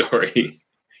next story.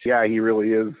 Yeah, he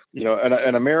really is. You know,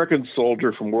 an American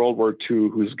soldier from World War II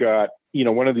who's got, you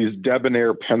know, one of these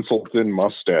debonair pencil-thin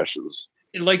mustaches.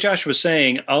 Like Josh was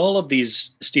saying, all of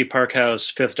these Steve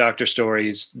Parkhouse Fifth Doctor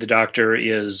stories, the Doctor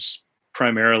is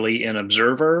primarily an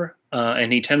observer,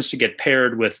 and he tends to get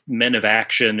paired with men of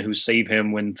action who save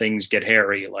him when things get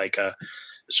hairy, like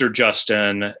Sir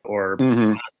Justin or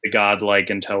the godlike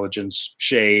intelligence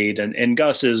Shade. And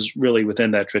Gus is really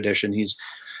within that tradition.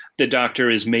 The Doctor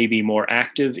is maybe more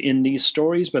active in these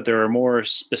stories, but there are more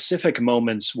specific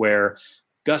moments where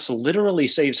Gus literally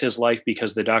saves his life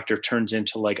because the Doctor turns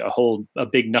into like a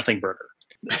big nothing burger.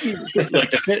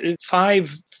 Like the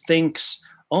Five thinks,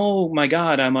 oh my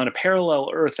God, I'm on a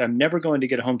parallel Earth. I'm never going to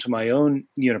get home to my own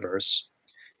universe.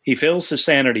 He fails his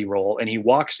sanity roll and he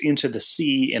walks into the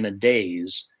sea in a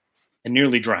daze and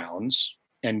nearly drowns.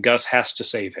 And Gus has to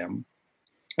save him.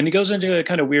 And he goes into a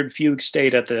kind of weird fugue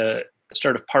state at the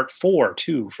start of part 4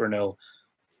 too, for no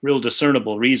real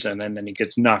discernible reason. And then he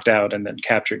gets knocked out and then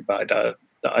captured by the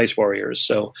the Ice Warriors.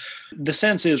 So the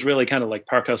sense is really kind of like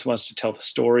Parkhouse wants to tell the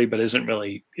story, but isn't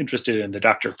really interested in the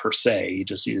Doctor per se. He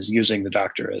just is using the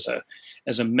Doctor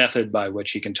as a method by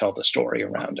which he can tell the story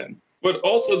around him. But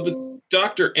also the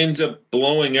Doctor ends up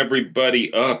blowing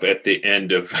everybody up at the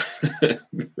end of...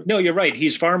 No, you're right.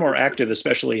 He's far more active,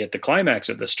 especially at the climax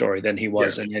of the story, than he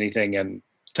was in anything in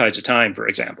Tides of Time, for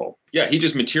example. Yeah, he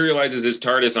just materializes his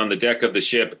TARDIS on the deck of the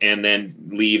ship and then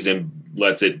leaves and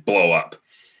lets it blow up.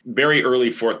 Very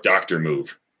early Fourth Doctor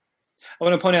move. I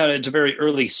want to point out it's a very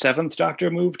early Seventh Doctor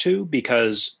move, too,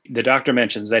 because the Doctor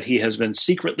mentions that he has been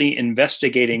secretly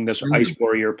investigating this Ice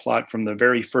Warrior plot from the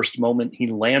very first moment he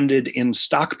landed in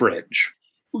Stockbridge.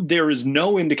 There is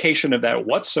no indication of that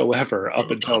whatsoever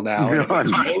up until now.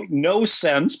 No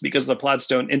sense, because the plots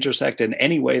don't intersect in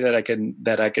any way that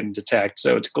I can detect.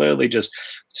 So it's clearly just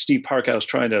Steve Parkhouse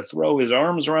trying to throw his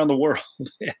arms around the world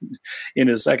in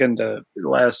his second to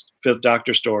last Fifth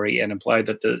Doctor story and imply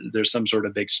that there's some sort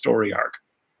of big story arc.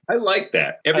 I like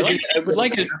that. I would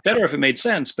like it better if it made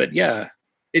sense, but yeah.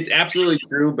 It's absolutely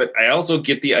true, but I also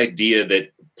get the idea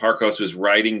that Parkhouse was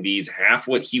writing these half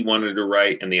what he wanted to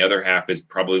write, and the other half is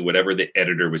probably whatever the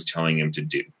editor was telling him to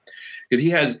do. Because he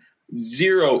has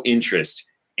zero interest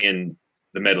in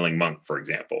the meddling monk, for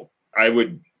example. I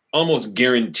would almost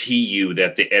guarantee you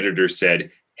that the editor said,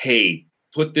 hey,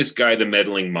 put this guy, the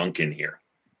meddling monk, in here.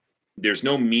 There's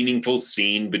no meaningful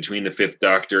scene between the Fifth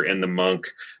Doctor and the monk.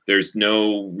 There's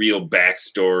no real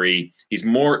backstory. He's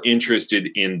more interested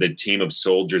in the team of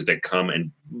soldiers that come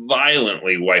and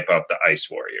violently wipe out the Ice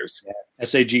Warriors. Yeah.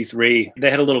 SAG-3. They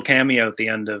had a little cameo at the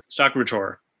end of Stockbridge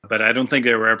Horror, but I don't think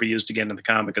they were ever used again in the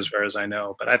comic as far as I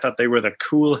know. But I thought they were the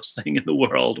coolest thing in the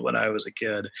world when I was a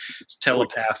kid. It's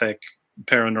telepathic,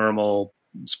 paranormal,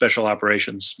 special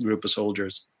operations group of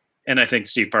soldiers. And I think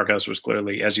Steve Parkhouse was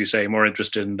clearly, as you say, more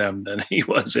interested in them than he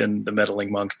was in the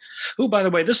meddling monk, who, by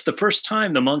the way, this is the first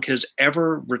time the monk has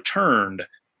ever returned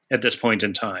at this point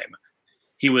in time.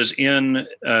 He was in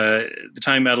the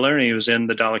Time Meddler, and he was in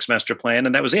the Daleks' Master Plan,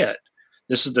 and that was it.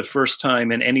 This is the first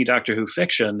time in any Doctor Who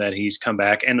fiction that he's come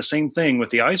back, and the same thing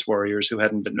with the Ice Warriors, who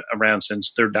hadn't been around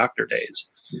since Third Doctor days.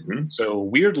 Mm-hmm. So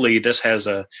weirdly, this has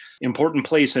an important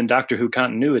place in Doctor Who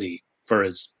continuity for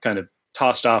as kind of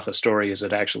tossed off a story as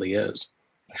it actually is.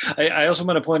 I also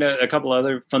want to point out a couple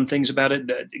other fun things about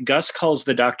it. Gus calls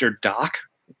the Doctor Doc,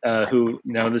 who,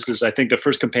 this is, I think, the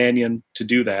first companion to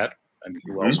do that. I mean,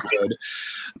 who else would?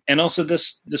 And also the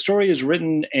story is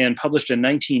written and published in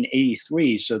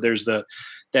 1983. So there's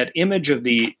that image of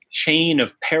the chain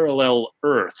of parallel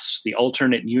Earths, the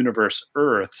alternate universe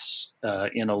Earths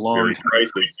in a long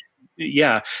crisis.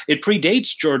 Yeah, it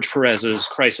predates George Perez's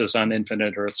Crisis on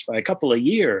Infinite Earths by a couple of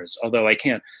years. Although I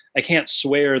can't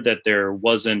swear that there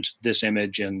wasn't this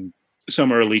image in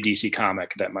some early DC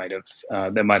comic that might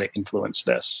have influenced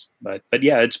this. But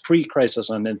yeah, it's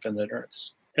pre-Crisis on Infinite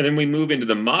Earths. And then we move into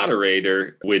the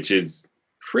Moderator, which is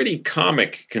pretty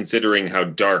comic considering how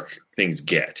dark things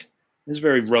get. It's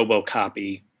very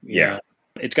RoboCop-y. Yeah.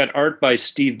 It's got art by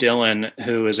Steve Dillon,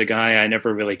 who is a guy I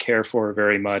never really care for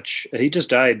very much. He just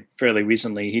died fairly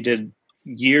recently. He did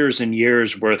years and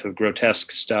years worth of grotesque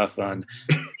stuff in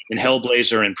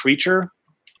Hellblazer and Preacher,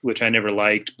 which I never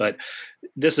liked. But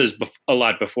this is a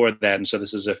lot before that, and so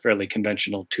this is a fairly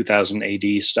conventional 2000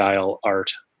 AD style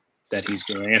art that he's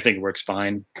doing. I think it works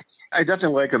fine. I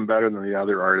definitely like him better than the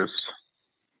other artists.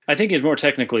 I think he's more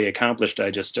technically accomplished.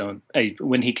 I just don't.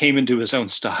 When he came into his own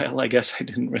style, I guess I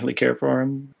didn't really care for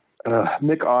him.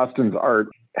 Nick Austin's art.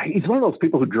 He's one of those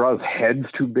people who draws heads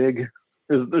too big.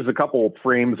 There's a couple of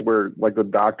frames where like the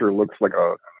Doctor looks like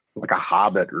a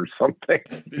hobbit or something.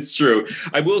 It's true.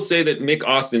 I will say that Mick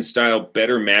Austin's style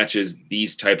better matches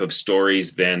these type of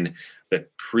stories than the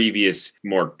previous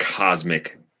more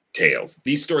cosmic tales.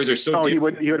 These stories are so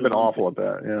different. He would have been awful at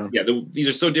that. Yeah. These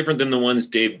are so different than the ones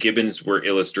Dave Gibbons were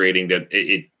illustrating that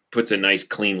it puts a nice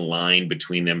clean line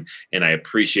between them, and I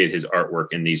appreciate his artwork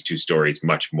in these two stories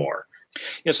much more.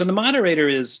 Yeah, so the Moderator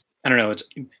is, I don't know,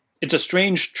 it's a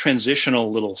strange transitional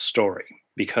little story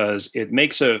because it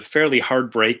makes a fairly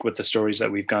hard break with the stories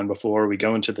that we've gone before. We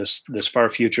go into this far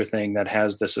future thing that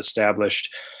has this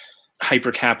established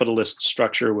hyper-capitalist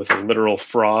structure with a literal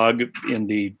frog in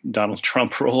the Donald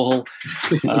Trump role.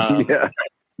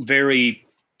 Very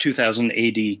 2000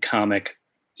 AD comic,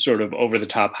 sort of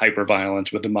over-the-top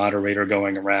hyper-violence with the Moderator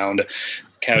going around,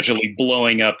 casually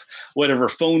blowing up whatever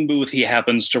phone booth he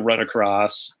happens to run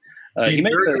across. He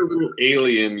makes a little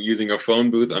alien using a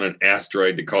phone booth on an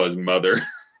asteroid to call his mother.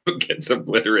 gets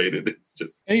obliterated. It's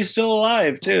just, and he's still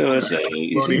alive too.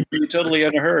 He seems to be totally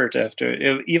unhurt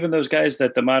after. Even those guys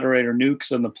that the Moderator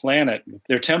nukes on the planet,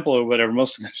 their temple or whatever,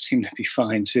 most of them seem to be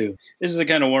fine too. This is the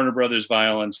kind of Warner Brothers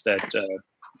violence that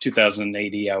 2000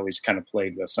 AD always kind of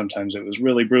played with. Sometimes it was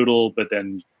really brutal, but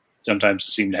then sometimes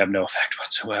it seemed to have no effect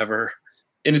whatsoever.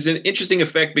 and it's an interesting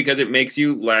effect because it makes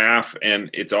you laugh, and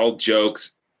it's all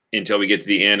jokes until we get to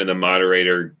the end, and the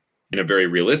Moderator, in a very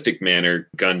realistic manner,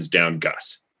 guns down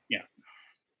Gus. Yeah.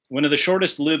 One of the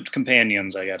shortest lived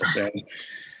companions, I got to say.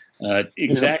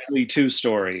 Exactly 2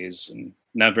 stories, and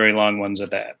not very long ones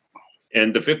at that.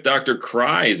 And the Fifth Doctor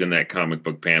cries in that comic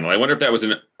book panel. I wonder if that was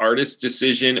an artist's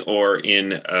decision or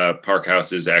in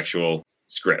Parkhouse's actual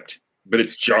script. But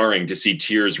it's jarring to see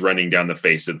tears running down the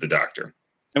face of the Doctor.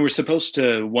 And we're supposed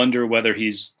to wonder whether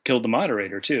he's killed the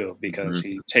Moderator, too, because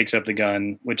he takes up the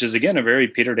gun, which is, again, a very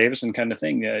Peter Davison kind of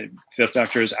thing. Fifth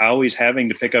Doctor is always having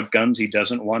to pick up guns he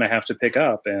doesn't want to have to pick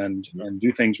up and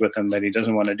do things with them that he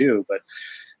doesn't want to do. But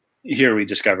here we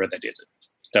discover that it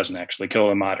doesn't actually kill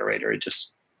the Moderator. He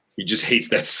just hates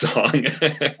that song.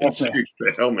 Shoots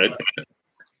the helmet.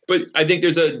 But I think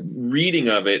there's a reading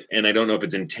of it, and I don't know if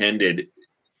it's intended.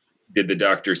 Did the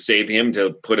Doctor save him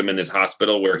to put him in this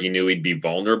hospital where he knew he'd be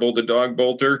vulnerable to Dog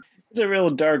Bolter? It's a real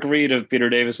dark read of Peter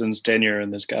Davison's tenure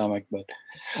in this comic, but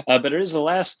it is the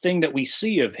last thing that we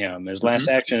see of him. His last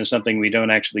action is something we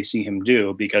don't actually see him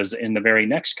do, because in the very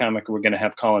next comic, we're going to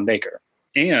have Colin Baker.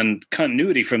 And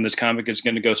continuity from this comic is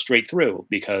going to go straight through,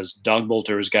 because Dog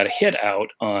Bolter has got a hit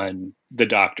out on the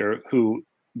Doctor, who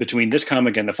between this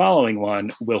comic and the following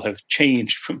one will have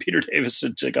changed from Peter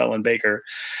Davison to Colin Baker,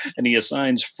 and he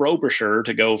assigns Frobisher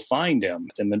to go find him,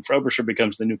 and then Frobisher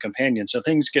becomes the new companion. So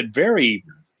things get very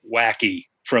wacky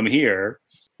from here.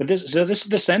 But this is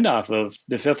the send-off of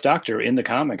the Fifth Doctor in the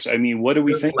comics. I mean, what do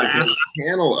we think? The last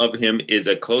panel of him is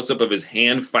a close-up of his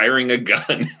hand firing a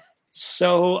gun.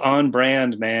 So on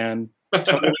brand, man.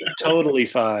 Totally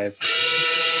 5.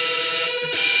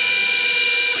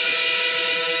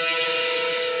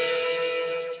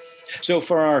 So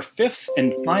for our 5th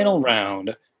and final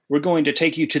round, we're going to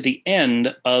take you to the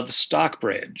end of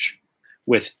Stockbridge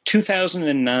with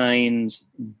 2009's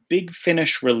Big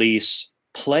Finish release,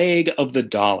 Plague of the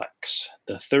Daleks,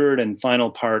 the 3rd and final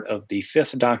part of the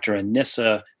 5th Doctor and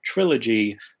Nyssa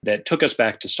trilogy that took us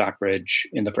back to Stockbridge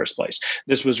in the first place.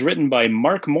 This was written by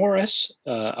Mark Morris,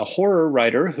 a horror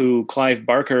writer who Clive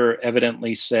Barker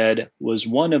evidently said was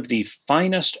one of the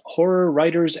finest horror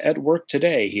writers at work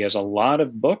today. He has a lot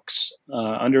of books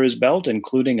under his belt,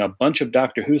 including a bunch of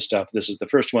Doctor Who stuff. This is the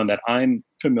first one that I'm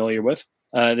familiar with.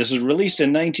 This was released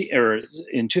in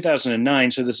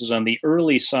 2009, so this is on the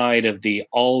early side of the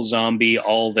all-zombie,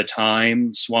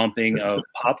 all-the-time swamping of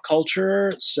pop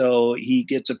culture. So he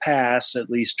gets a pass, at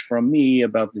least from me,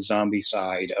 about the zombie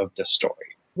side of the story.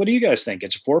 What do you guys think?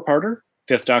 It's a 4-parter,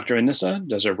 5th Doctor and Nyssa.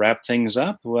 Does it wrap things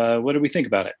up? What do we think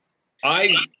about it?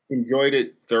 I enjoyed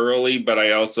it thoroughly, but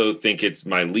I also think it's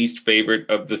my least favorite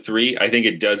of the 3. I think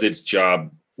it does its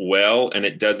job well, and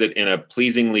it does it in a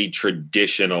pleasingly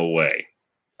traditional way.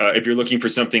 If you're looking for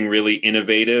something really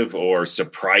innovative or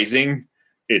surprising,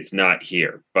 it's not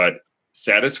here. But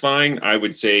satisfying, I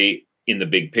would say, in the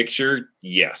big picture,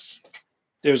 yes.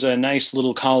 There's a nice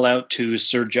little call out to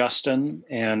Sir Justin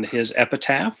and his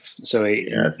epitaph. So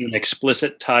an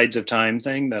explicit Tides of Time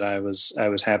thing that I was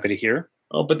happy to hear.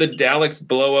 Oh, but the Daleks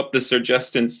blow up the Sir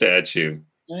Justin statue.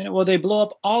 Well, they blow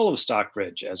up all of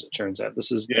Stockbridge, as it turns out.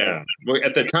 This is Well,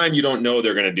 at the time, you don't know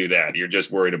they're going to do that. You're just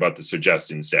worried about the Sir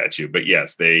Justin statue. But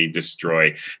yes, they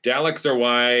destroy. Daleks are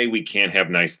why we can't have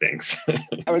nice things.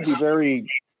 I would be very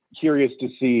curious to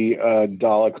see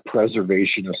Dalek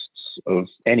preservationists of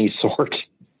any sort.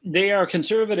 They are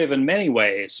conservative in many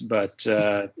ways, but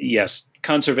yes,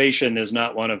 conservation is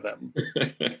not one of them.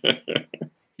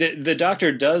 The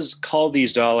Doctor does call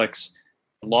these Daleks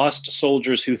lost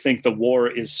soldiers who think the war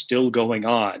is still going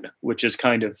on, which is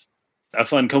kind of a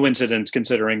fun coincidence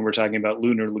considering we're talking about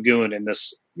Lunar Lagoon in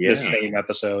this same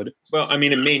episode. Well, I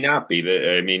mean, it may not be.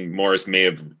 Morris may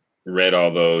have read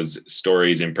all those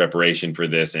stories in preparation for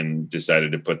this and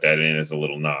decided to put that in as a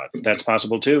little nod. That's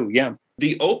possible too, yeah.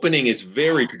 The opening is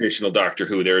very traditional Doctor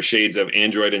Who. There are shades of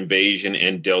Android Invasion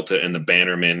and Delta and the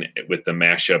Bannermen with the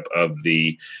mashup of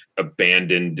the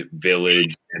abandoned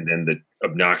village and then the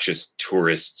obnoxious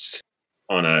tourists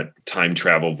on a time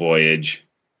travel voyage.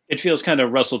 It feels kind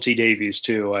of Russell T Davies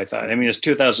too, I thought. I mean, it's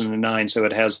 2009, so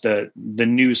it has the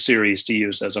new series to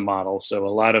use as a model. So a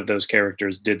lot of those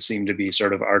characters did seem to be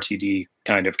sort of RTD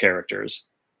kind of characters.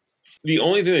 The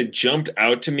only thing that jumped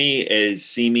out to me as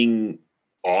seeming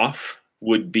off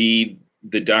would be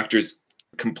the Doctor's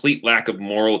complete lack of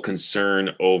moral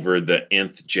concern over the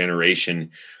nth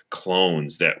generation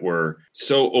clones that were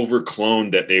so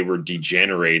overcloned that they were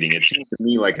degenerating. It seemed to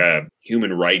me like a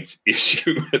human rights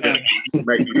issue that you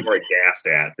might be more aghast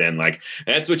at than like,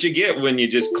 that's what you get when you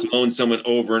just clone someone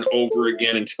over and over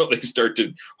again until they start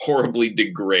to horribly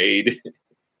degrade.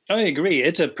 I agree.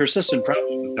 It's a persistent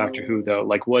problem with Doctor Who, though.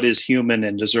 Like, what is human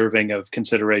and deserving of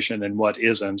consideration and what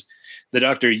isn't? The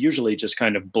Doctor usually just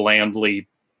kind of blandly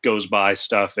goes by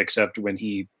stuff, except when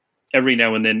he every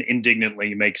now and then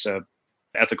indignantly makes a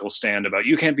ethical stand about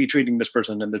you can't be treating this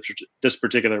person in this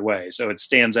particular way. So it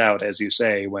stands out, as you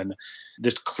say, when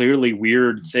this clearly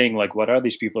weird thing, like, what are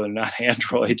these people? They're not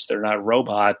androids. They're not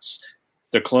robots.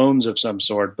 They're clones of some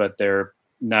sort, but they're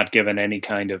not given any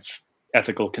kind of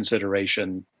ethical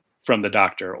consideration from the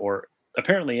Doctor or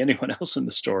apparently anyone else in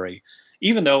the story,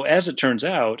 even though, as it turns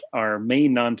out, our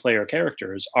main non-player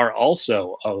characters are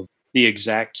also of the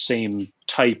exact same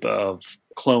type of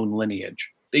clone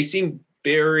lineage. They seem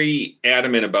very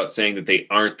adamant about saying that they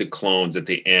aren't the clones at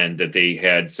the end, that they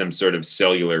had some sort of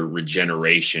cellular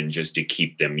regeneration just to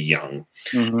keep them young.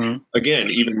 Mm-hmm.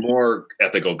 Again, even more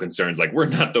ethical concerns, like, we're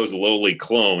not those lowly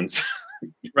clones.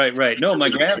 Right. No, my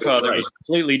grandfather was a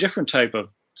completely different type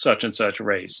of such and such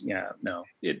race. Yeah, no.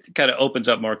 It kind of opens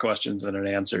up more questions than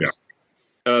it answers.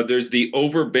 Yeah. There's the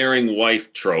overbearing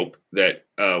wife trope that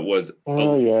was...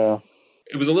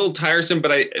 It was a little tiresome,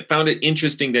 but I found it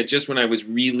interesting that just when I was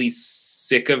really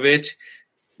sick of it,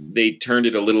 they turned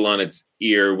it a little on its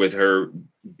ear with her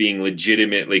being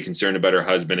legitimately concerned about her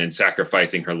husband and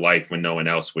sacrificing her life when no one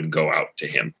else would go out to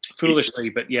him. Foolishly,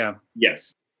 but yeah.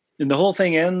 Yes. And the whole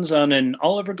thing ends on an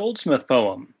Oliver Goldsmith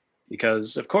poem,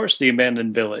 because, of course, the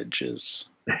abandoned village is...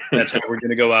 That's how we're going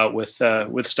to go out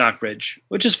with Stockbridge,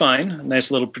 which is fine. A nice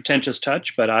little pretentious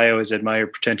touch, but I always admire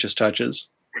pretentious touches.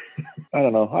 I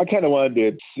don't know. I kind of wanted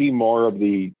to see more of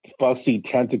the fussy,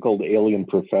 tentacled alien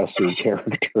professor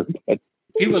character. But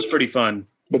he was pretty fun.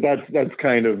 But that's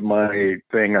kind of my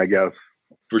thing, I guess.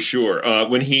 For sure.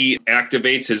 When he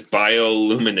activates his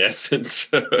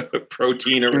bioluminescence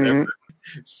protein or whatever,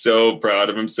 so proud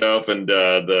of himself. And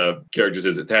the character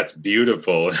says, "That's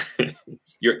beautiful.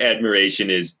 Your admiration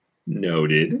is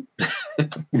noted."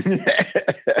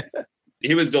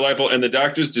 He was delightful. And the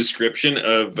Doctor's description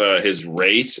of his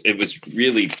race, it was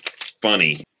really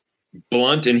funny.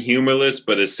 Blunt and humorless,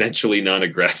 but essentially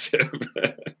non-aggressive.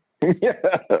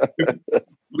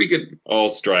 We could all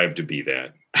strive to be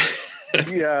that.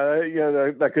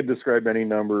 Yeah, that could describe any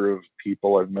number of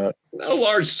people I've met. A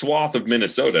large swath of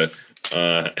Minnesota.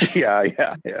 Yeah.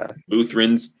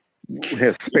 Lutherans.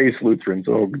 Yeah, space Lutherans.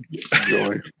 Oh,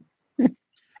 joy.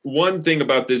 One thing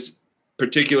about this,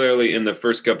 particularly in the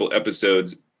first couple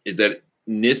episodes, is that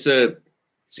Nyssa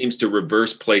seems to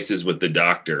reverse places with the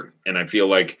Doctor. And I feel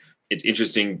like it's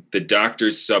interesting. The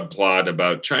Doctor's subplot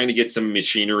about trying to get some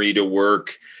machinery to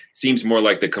work seems more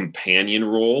like the companion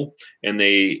role. And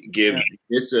they give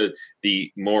Nyssa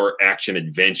the more action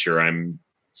adventure. I'm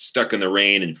stuck in the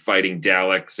rain and fighting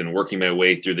Daleks and working my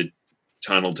way through the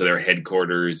tunnel to their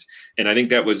headquarters. And I think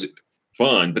that was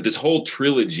fun. But this whole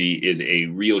trilogy is a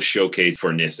real showcase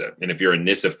for Nyssa. And if you're a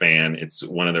Nyssa fan, it's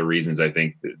one of the reasons I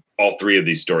think that all three of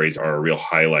these stories are a real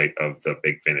highlight of the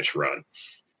Big Finish run.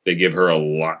 They give her a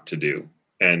lot to do.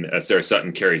 And Sarah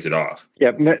Sutton carries it off.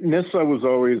 Yeah, Nyssa was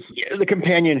always the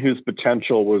companion whose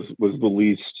potential was the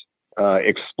least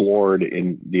explored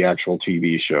in the actual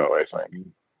TV show, I think.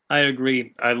 I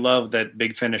agree. I love that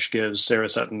Big Finish gives Sarah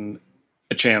Sutton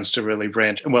a chance to really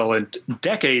branch. Well, a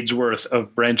decades worth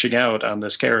of branching out on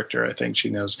this character. I think she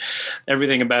knows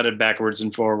everything about it backwards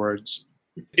and forwards.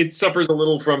 It suffers a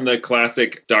little from the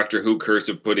classic Doctor Who curse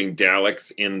of putting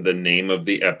Daleks in the name of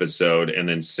the episode and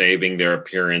then saving their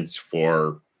appearance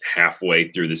for halfway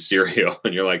through the serial.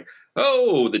 And you're like,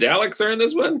 oh, the Daleks are in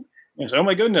this one? Yes. Oh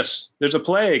my goodness, there's a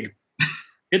plague.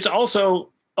 It's also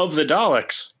of the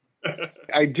Daleks.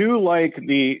 I do like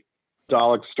the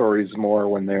Dalek stories more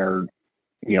when they're,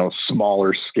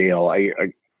 smaller scale.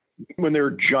 When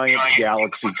they're giant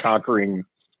galaxy conquering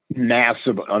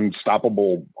massive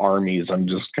unstoppable armies, I'm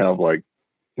just kind of like,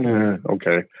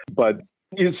 okay. But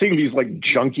you're seeing these like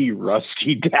junky,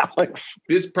 rusty Daleks.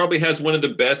 This probably has one of the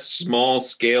best small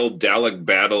scale Dalek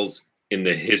battles in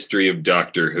the history of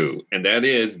Doctor Who. And that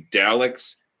is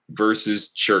Daleks versus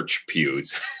church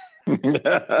pews.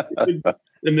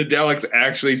 And the Daleks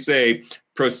actually say,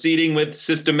 proceeding with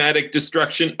systematic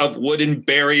destruction of wooden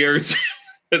barriers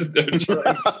as they're trying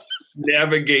to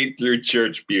navigate through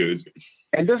church pews.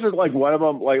 And this is like one of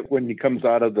them, like when he comes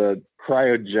out of the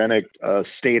cryogenic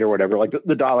state or whatever, like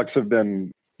the Daleks have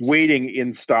been waiting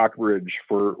in Stockbridge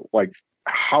for like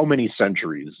how many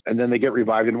centuries, and then they get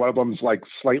revived, and one of them's like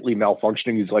slightly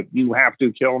malfunctioning. He's like, "You have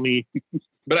to kill me."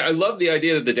 But I love the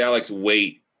idea that the Daleks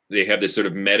wait. They have this sort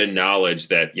of meta knowledge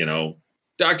that,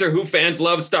 Doctor Who fans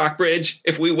love Stockbridge.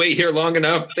 If we wait here long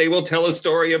enough, they will tell a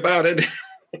story about it,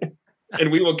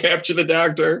 and we will capture the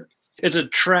Doctor. It's a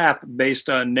trap based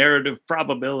on narrative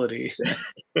probability.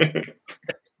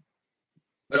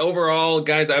 But overall,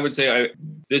 guys, I would say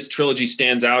this trilogy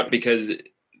stands out because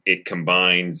it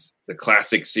combines the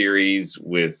classic series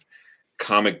with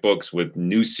comic books, with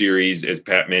new series, as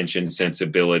Pat mentioned,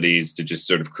 sensibilities to just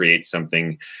sort of create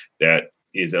something that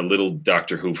is a little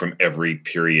Doctor Who from every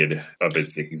period of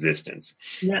its existence.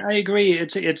 Yeah, I agree.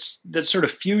 It's that sort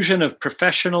of fusion of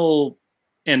professional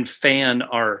and fan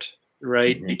art,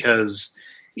 right? Mm-hmm. Because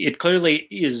it clearly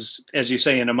is, as you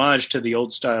say, an homage to the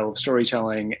old style of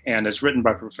storytelling, and it's written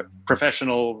by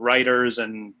professional writers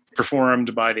and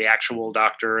performed by the actual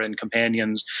Doctor and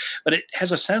companions. But it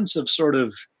has a sense of sort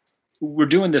of, we're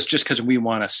doing this just because we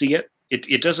want to see it.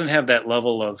 It doesn't have that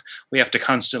level of, we have to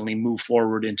constantly move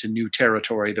forward into new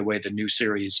territory the way the new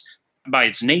series, by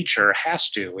its nature, has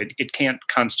to. It can't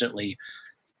constantly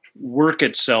work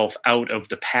itself out of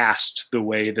the past the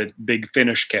way that Big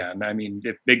Finish can. I mean,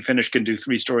 if Big Finish can do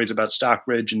 3 stories about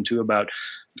Stockbridge and 2 about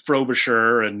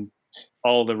Frobisher and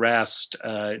all the rest,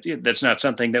 that's not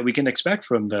something that we can expect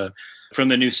from the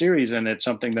new series. And it's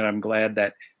something that I'm glad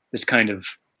that this kind of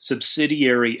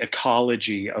subsidiary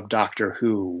ecology of Doctor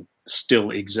Who still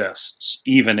exists,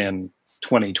 even in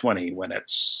 2020, when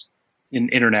it's an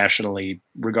internationally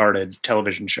regarded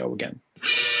television show again.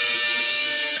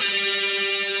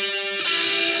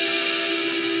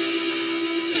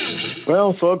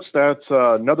 Well, folks, that's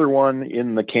another one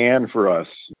in the can for us.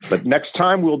 But next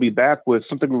time we'll be back with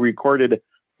something we recorded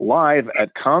live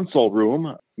at Console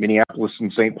Room, Minneapolis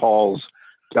and St. Paul's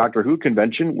Doctor Who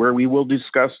convention, where we will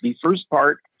discuss the first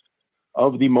part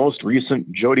of the most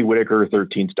recent Jodie Whittaker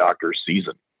 13th Doctor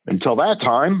season. Until that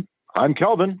time, I'm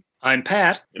Kelvin. I'm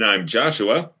Pat. And I'm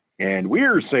Joshua. And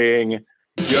we're saying,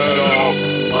 get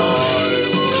off my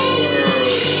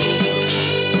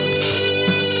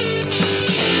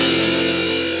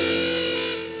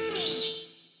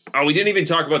Oh, we didn't even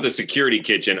talk about the security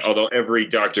kitchen, although every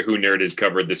Doctor Who nerd has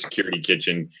covered the security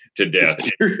kitchen to death.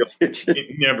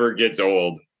 It never gets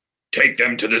old. Take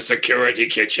them to the security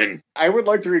kitchen. I would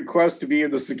like to request to be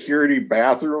in the security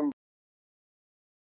bathroom